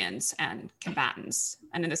civilians and combatants.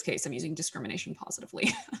 And in this case, I'm using discrimination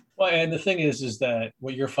positively. Well, and the thing is that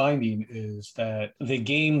what you're finding is that they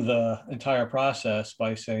game the entire process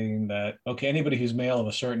by saying that, okay, anybody who's male of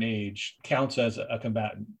a certain age counts as a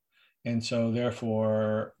combatant. And so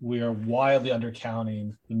therefore, we are wildly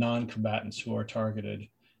undercounting the non-combatants who are targeted,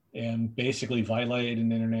 and basically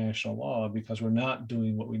violating international law because we're not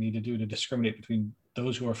doing what we need to do to discriminate between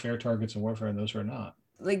those who are fair targets in warfare and those who are not.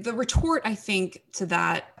 Like the retort, I think, to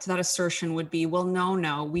that assertion would be, well,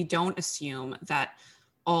 no, we don't assume that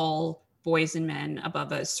all boys and men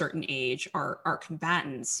above a certain age are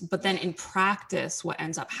combatants. But then in practice, what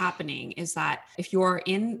ends up happening is that if you're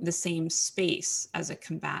in the same space as a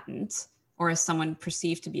combatant or as someone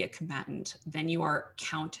perceived to be a combatant, then you are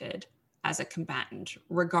counted as a combatant,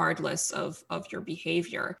 regardless of your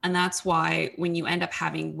behavior. And that's why when you end up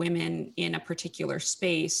having women in a particular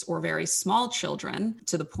space or very small children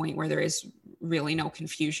to the point where there is really no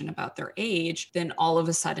confusion about their age, then all of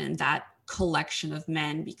a sudden that collection of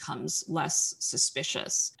men becomes less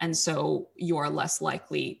suspicious. And so you are less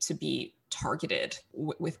likely to be targeted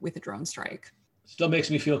with a drone strike. Still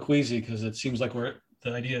makes me feel queasy because it seems like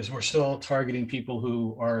the idea is we're still targeting people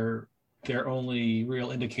who are their only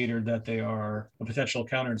real indicator that they are a potential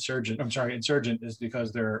insurgent is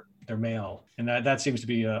because they're male. And that seems to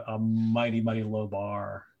be a mighty, mighty low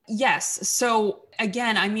bar. Yes. So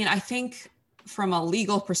again, I mean, I think from a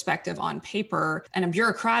legal perspective on paper and a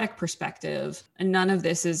bureaucratic perspective, none of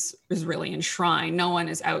this is really enshrined. No one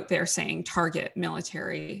is out there saying target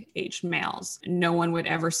military-aged males. No one would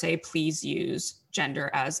ever say, please use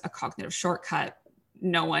gender as a cognitive shortcut.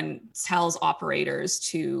 No one tells operators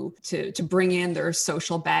to bring in their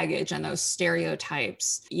social baggage and those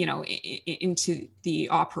stereotypes, into the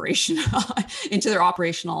operation, into their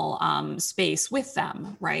operational space with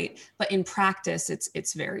them, right? But in practice,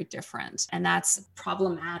 it's very different, and that's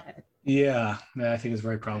problematic. Yeah, I think it's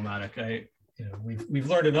very problematic. We've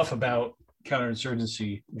learned enough about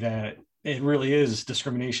counterinsurgency that it really is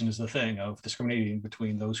discrimination is the thing of discriminating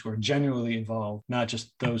between those who are genuinely involved, not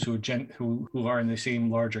just those who are in the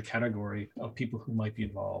same larger category of people who might be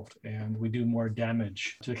involved. And we do more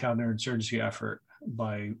damage to the counterinsurgency effort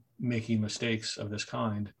by making mistakes of this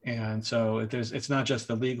kind. And so it's not just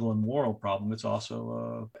the legal and moral problem, it's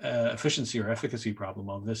also a efficiency or efficacy problem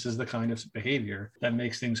of this is the kind of behavior that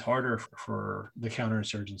makes things harder for the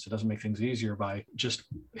counterinsurgents. It doesn't make things easier by just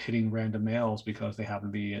hitting random males because they happen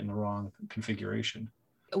to be in the wrong configuration.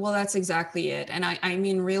 Well, that's exactly it. And I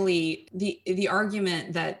mean, really, the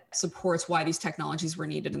argument that supports why these technologies were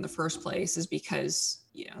needed in the first place is because,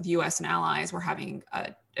 the US and allies were having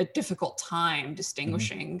a difficult time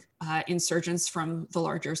distinguishing insurgents from the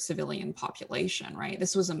larger civilian population, right?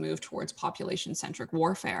 This was a move towards population-centric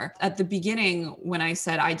warfare. At the beginning, when I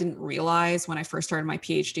said I didn't realize when I first started my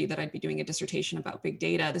PhD that I'd be doing a dissertation about big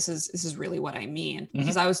data, this is really what I mean.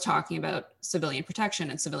 Because I was talking about civilian protection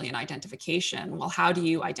and civilian identification. Well, how do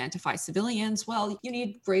you identify civilians? Well, you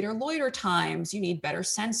need greater loiter times, you need better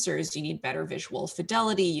sensors, you need better visual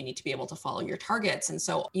fidelity, you need to be able to follow your targets. And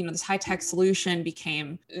so, this high-tech solution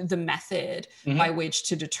became the method by which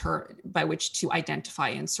to identify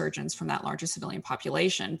insurgents from that larger civilian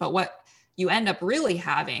population. But what you end up really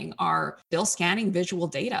having are still scanning visual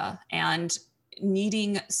data and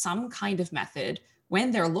needing some kind of method when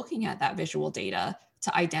they're looking at that visual data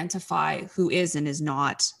to identify who is and is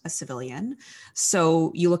not a civilian.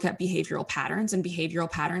 So you look at behavioral patterns, and behavioral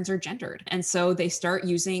patterns are gendered. And so they start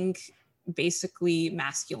using basically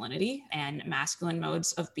masculinity and masculine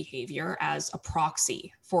modes of behavior as a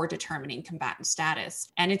proxy for determining combatant status.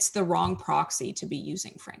 And it's the wrong proxy to be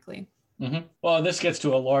using, frankly. Well, this gets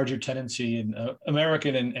to a larger tendency in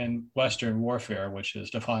American and Western warfare, which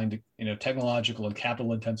is to find, technological and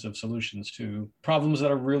capital-intensive solutions to problems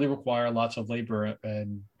that really require lots of labor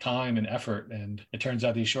and time and effort. And it turns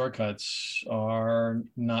out these shortcuts are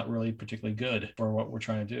not really particularly good for what we're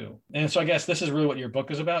trying to do. And so I guess this is really what your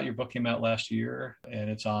book is about. Your book came out last year,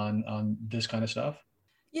 and it's on this kind of stuff.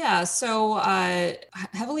 Yeah, so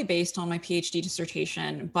heavily based on my PhD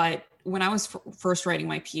dissertation, but when I was first writing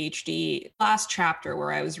my PhD, last chapter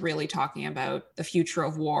where I was really talking about the future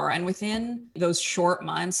of war, and within those short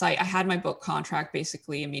months, I had my book contract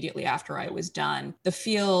basically immediately after I was done. The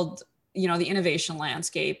field, the innovation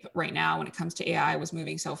landscape right now when it comes to AI was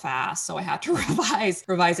moving so fast. So I had to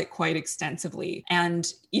revise it quite extensively.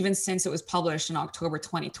 And even since it was published in October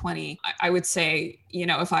 2020, I would say,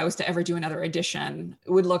 if I was to ever do another edition,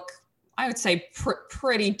 it would look, I would say,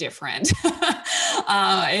 pretty different.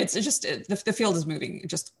 It's just, the field is moving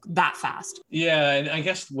just that fast. Yeah. And I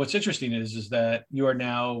guess what's interesting is that you are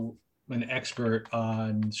now an expert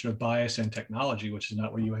on sort of bias and technology, which is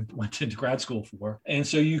not what you went into grad school for. And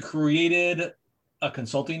so you created a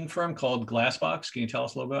consulting firm called Glassbox. Can you tell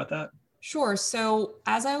us a little bit about that? Sure. So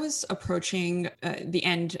as I was approaching the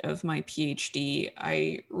end of my PhD,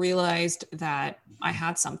 I realized that I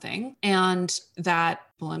had something, and that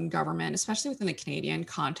people in government, especially within the Canadian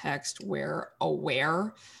context, were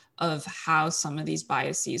aware of how some of these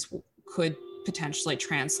biases could potentially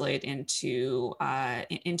translate into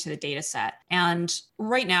the data set. And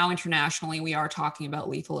right now, internationally, we are talking about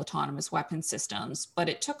lethal autonomous weapon systems, but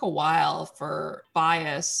it took a while for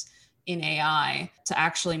bias in AI to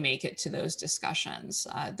actually make it to those discussions.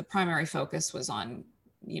 The primary focus was on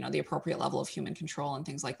the appropriate level of human control and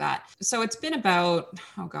things like that. So it's been about,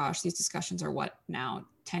 these discussions are what now,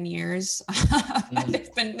 10 years?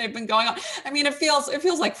 They've been going on. I mean, it feels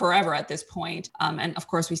like forever at this point. And of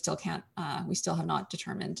course, we still have not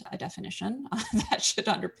determined a definition that should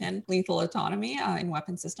underpin lethal autonomy in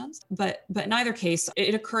weapon systems. But in either case,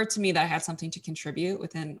 it occurred to me that I had something to contribute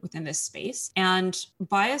within this space. And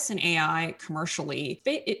bias in AI commercially,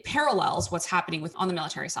 it parallels what's happening on the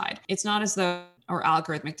military side. It's not as though or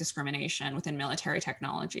algorithmic discrimination within military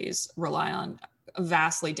technologies rely on a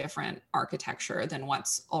vastly different architecture than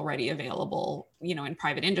what's already available, in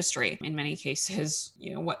private industry. In many cases,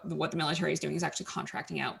 what the military is doing is actually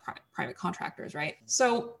contracting out private contractors, right?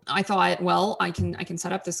 So I thought, well, I can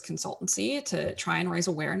set up this consultancy to try and raise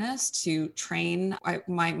awareness, to train.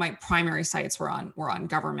 My primary sites were on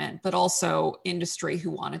government, but also industry who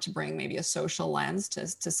wanted to bring maybe a social lens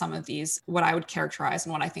to some of these, what I would characterize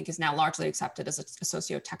and what I think is now largely accepted as a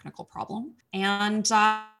socio-technical problem. And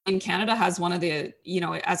in Canada has one of the,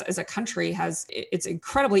 as a country it's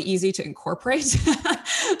incredibly easy to incorporate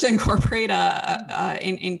in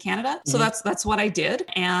Canada. So that's what I did.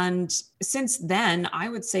 And since then, I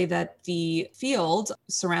would say that the field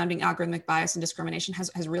surrounding algorithmic bias and discrimination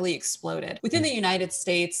has really exploded within the United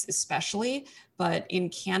States, especially. But in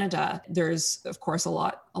Canada, there's, of course, a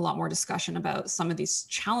lot more discussion about some of these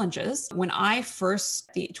challenges. When I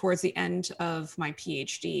towards the end of my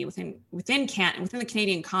PhD, within the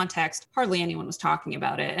Canadian context, hardly anyone was talking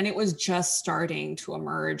about it. And it was just starting to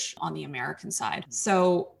emerge on the American side.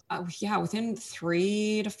 So within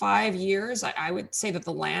 3 to 5 years, I would say that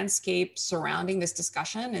the landscape surrounding this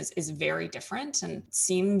discussion is very different. And it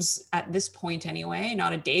seems at this point anyway,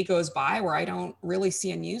 not a day goes by where I don't really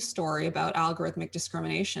see a news story about algorithmic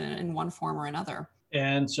discrimination in one form or another.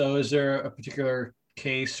 And so is there a particular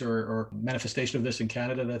case or manifestation of this in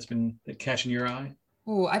Canada that's been catching your eye?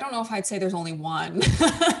 Oh, I don't know if I'd say there's only one.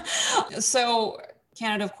 So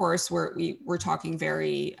Canada, of course, we're talking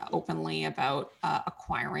very openly about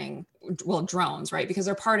acquiring, drones, right? Because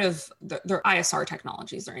they're part of their ISR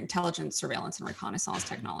technologies, their intelligence, surveillance, and reconnaissance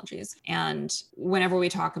technologies. And whenever we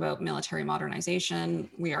talk about military modernization,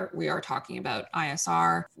 we are talking about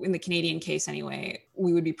ISR. In the Canadian case, anyway,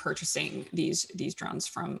 we would be purchasing these drones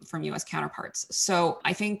from U.S. counterparts. So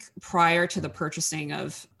I think prior to the purchasing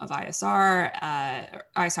of ISR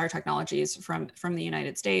technologies from the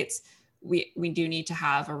United States, we do need to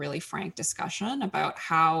have a really frank discussion about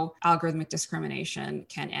how algorithmic discrimination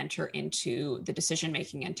can enter into the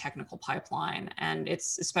decision-making and technical pipeline. And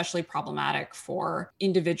it's especially problematic for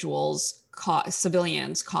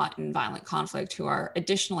civilians caught in violent conflict who are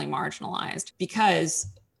additionally marginalized, because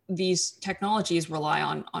these technologies rely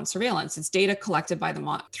on surveillance. It's data collected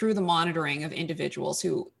through the monitoring of individuals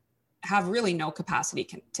who have really no capacity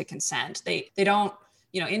to consent. They don't,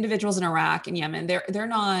 individuals in Iraq and Yemen, they're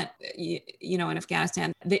not, in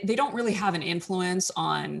Afghanistan, they don't really have an influence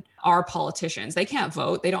on our politicians. They can't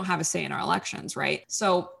vote. They don't have a say in our elections, right?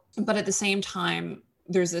 So, but at the same time,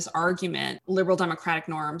 there's this argument, liberal democratic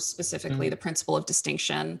norms, specifically the principle of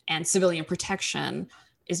distinction and civilian protection,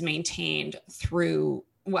 is maintained through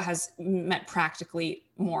what has meant practically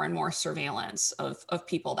more and more surveillance of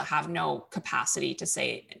people that have no capacity to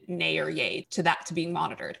say nay or yay to that, to being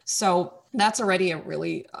monitored. So that's already a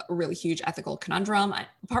really huge ethical conundrum.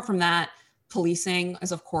 Apart from that, Policing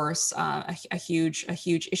is, of course, a huge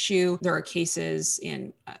issue. There are cases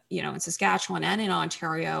in Saskatchewan and in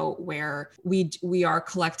Ontario where we are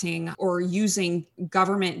collecting or using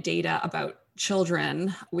government data about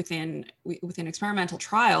children within experimental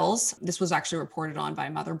trials. This was actually reported on by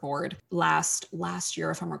Motherboard last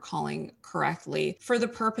year, if I'm recalling correctly, for the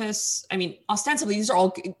purpose. I mean, ostensibly, these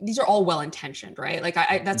are all well intentioned, right? Like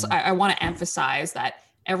I want to emphasize that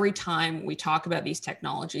every time we talk about these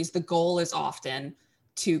technologies, the goal is often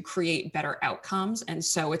to create better outcomes. And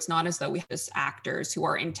so it's not as though we have just actors who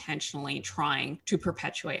are intentionally trying to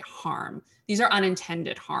perpetuate harm. These are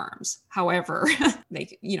unintended harms. However,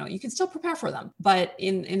 you can still prepare for them. But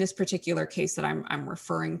in this particular case that I'm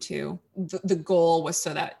referring to, the goal was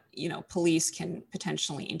so that police can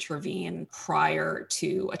potentially intervene prior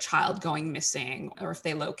to a child going missing, or if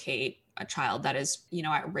they locate a child that is,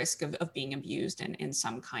 at risk of being abused in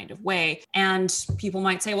some kind of way. And people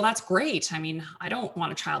might say, well, that's great. I mean, I don't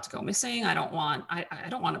want a child to go missing. I don't want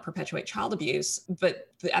to perpetuate child abuse. But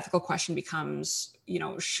the ethical question becomes,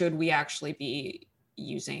 should we actually be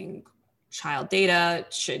using child data?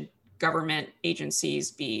 Should government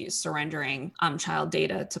agencies be surrendering child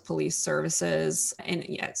data to police services,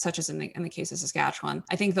 such as in the case of Saskatchewan?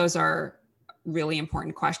 I think those are really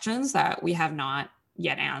important questions that we have not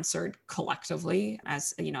yet answered collectively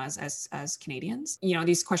as Canadians.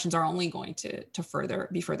 These questions are only going to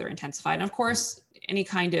be further intensified. And of course, any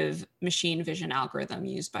kind of machine vision algorithm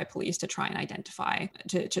used by police to try and identify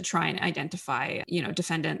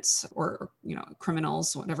defendants or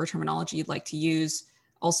criminals, whatever terminology you'd like to use,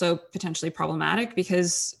 also potentially problematic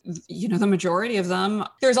because, the majority of them,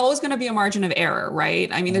 there's always going to be a margin of error,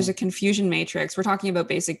 right? I mean, there's a confusion matrix. We're talking about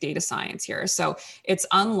basic data science here. So it's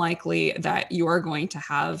unlikely that you are going to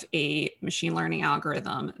have a machine learning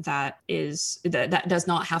algorithm that does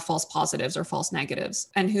not have false positives or false negatives.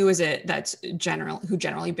 And who is it who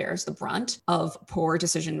generally bears the brunt of poor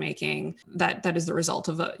decision making that is the result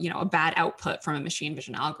of a bad output from a machine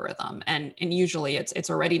vision algorithm? And usually it's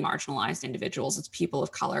already marginalized individuals. It's people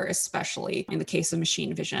of color, especially in the case of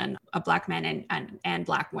machine vision, Black men and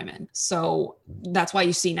Black women. So that's why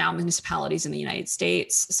you see now municipalities in the United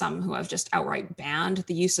States, some who have just outright banned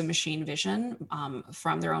the use of machine vision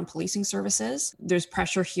from their own policing services. There's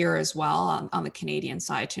pressure here as well on the Canadian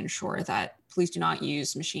side to ensure that police do not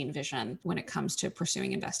use machine vision when it comes to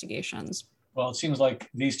pursuing investigations. Well, it seems like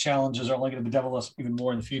these challenges are only going to bedevil us even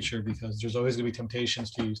more in the future because there's always going to be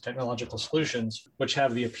temptations to use technological solutions which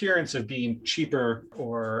have the appearance of being cheaper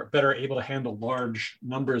or better able to handle large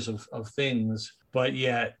numbers of things, but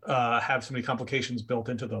yet have so many complications built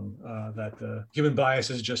into them that the human bias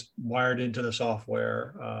is just wired into the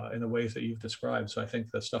software in the ways that you've described. So I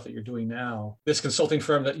think the stuff that you're doing now, this consulting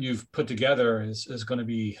firm that you've put together is going to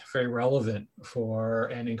be very relevant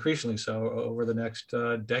and increasingly so over the next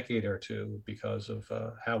decade or two because of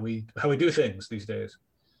how we do things these days.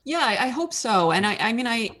 Yeah, I hope so. And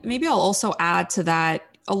maybe I'll also add to that.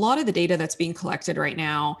 A lot of the data that's being collected right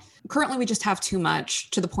now, currently we just have too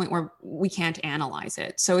much to the point where we can't analyze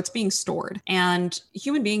it. So it's being stored. And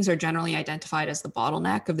human beings are generally identified as the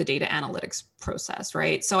bottleneck of the data analytics process,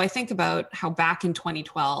 right? So I think about how back in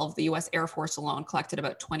 2012, the US Air Force alone collected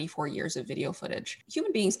about 24 years of video footage.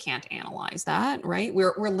 Human beings can't analyze that, right?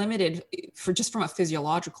 We're limited from a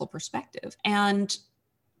physiological perspective. And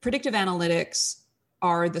predictive analytics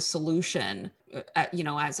are the solution,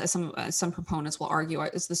 as some proponents will argue,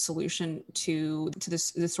 is the solution to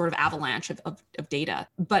this sort of avalanche of data.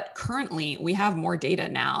 But currently, we have more data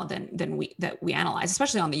now than we analyze,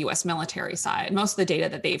 especially on the U.S. military side. Most of the data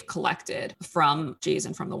that they've collected from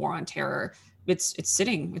the War on Terror, it's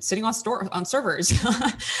sitting on servers.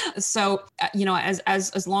 So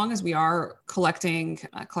as long as we are collecting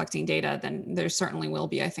data, then there certainly will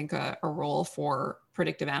be, I think, a role for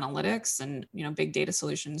predictive analytics and big data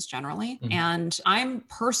solutions generally. Mm-hmm. And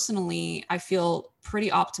I feel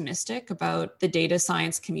pretty optimistic about the data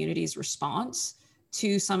science community's response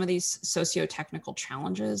to some of these socio-technical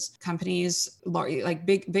challenges. Companies, like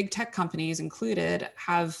big tech companies included,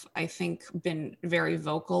 have, I think, been very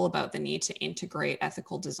vocal about the need to integrate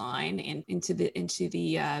ethical design into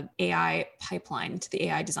the AI pipeline, into the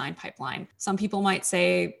AI design pipeline. Some people might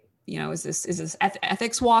say, is this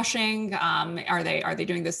ethics washing? Are they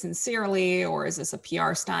doing this sincerely, or is this a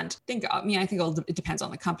PR stunt? I think it depends on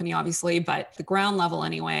the company, obviously, but the ground level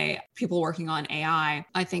anyway, people working on AI,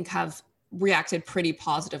 I think, have reacted pretty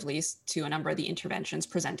positively to a number of the interventions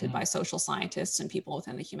presented by social scientists and people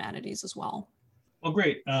within the humanities as well. Well,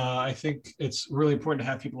 great. I think it's really important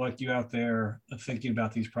to have people like you out there thinking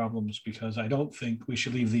about these problems, because I don't think we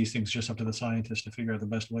should leave these things just up to the scientists to figure out the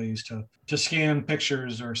best ways to scan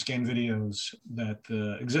pictures or scan videos. That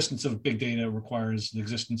the existence of big data requires the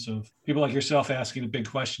existence of people like yourself asking the big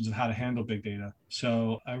questions of how to handle big data.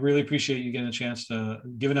 So I really appreciate you giving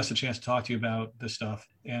us a chance to talk to you about this stuff.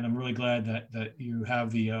 And I'm really glad that you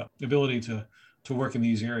have the ability to work in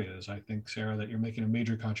these areas. I think, Sarah, that you're making a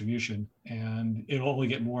major contribution, and it'll only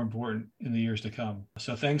get more important in the years to come.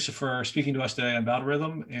 So thanks for speaking to us today on Battle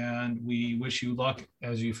Rhythm, and we wish you luck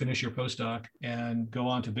as you finish your postdoc and go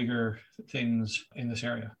on to bigger things in this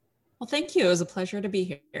area. Well, thank you. It was a pleasure to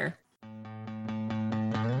be here.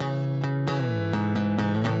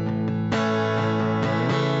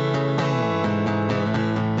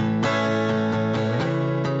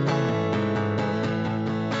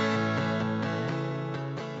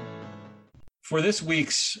 For this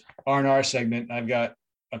week's R&R segment, I've got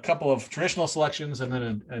a couple of traditional selections and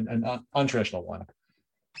then an untraditional one.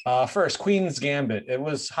 First, Queen's Gambit. It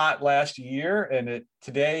was hot last year, and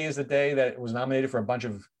today is the day that it was nominated for a bunch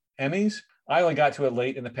of Emmys. I only got to it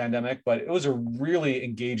late in the pandemic, but it was a really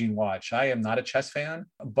engaging watch. I am not a chess fan,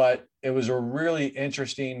 but it was a really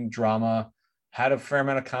interesting drama, had a fair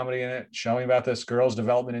amount of comedy in it, showing about this girl's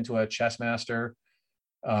development into a chess master,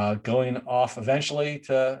 going off eventually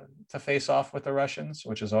to face off with the Russians,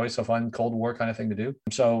 which is always a fun Cold War kind of thing to do.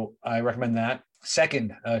 So I recommend that.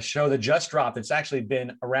 Second, a show that just dropped. It's actually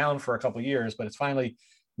been around for a couple of years, but it's finally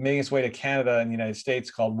making its way to Canada and the United States,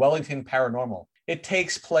 called Wellington Paranormal. It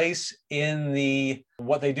takes place in the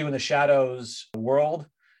What They Do in the Shadows world.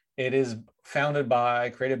 It is created by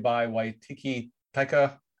Waititi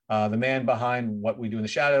Taika, the man behind What We Do in the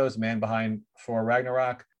Shadows, the man behind For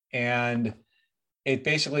Ragnarok. And it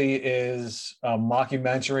basically is a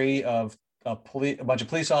mockumentary of a bunch of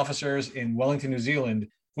police officers in Wellington, New Zealand,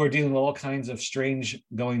 who are dealing with all kinds of strange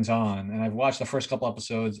goings on. And I've watched the first couple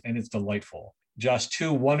episodes, and it's delightful. Just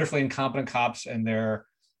two wonderfully incompetent cops and their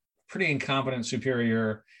pretty incompetent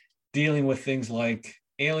superior dealing with things like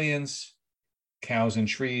aliens, cows and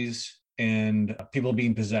trees, and people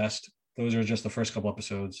being possessed. Those are just the first couple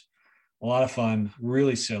episodes. A lot of fun,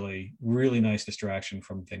 really silly, really nice distraction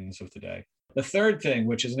from things of today. The third thing,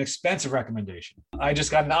 which is an expensive recommendation, I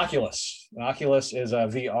just got an Oculus. An Oculus is a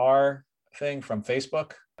VR thing from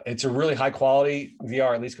Facebook. It's a really high quality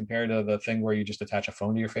VR, at least compared to the thing where you just attach a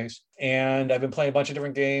phone to your face. And I've been playing a bunch of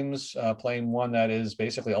different games, playing one that is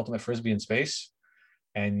basically Ultimate Frisbee in space.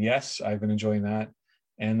 And yes, I've been enjoying that.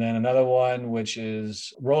 And then another one, which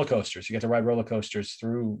is roller coasters. You get to ride roller coasters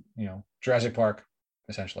through, Jurassic Park,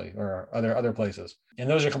 essentially, or other places. And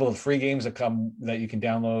those are a couple of free games that you can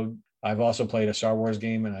download. I've also played a Star Wars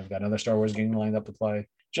game, and I've got another Star Wars game lined up to play.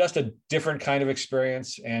 Just a different kind of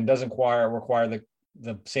experience, and doesn't require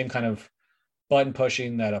the same kind of button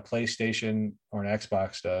pushing that a PlayStation or an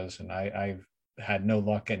Xbox does. And I've had no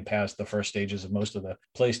luck getting past the first stages of most of the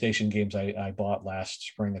PlayStation games I bought last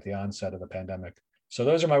spring at the onset of the pandemic. So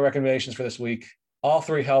those are my recommendations for this week. All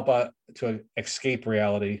three help to escape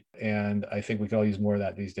reality, and I think we could all use more of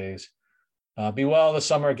that these days. Be well this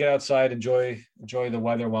summer. Get outside, enjoy the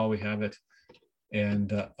weather while we have it,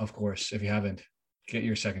 and of course, if you haven't, get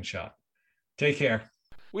your second shot. Take care.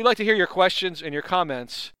 We'd like to hear your questions and your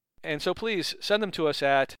comments, and so please send them to us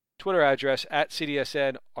at Twitter address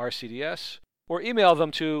 @CDSNRCDS, or email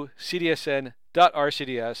them to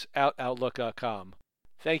cdsn.rcds@outlook.com.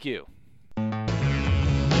 Thank you.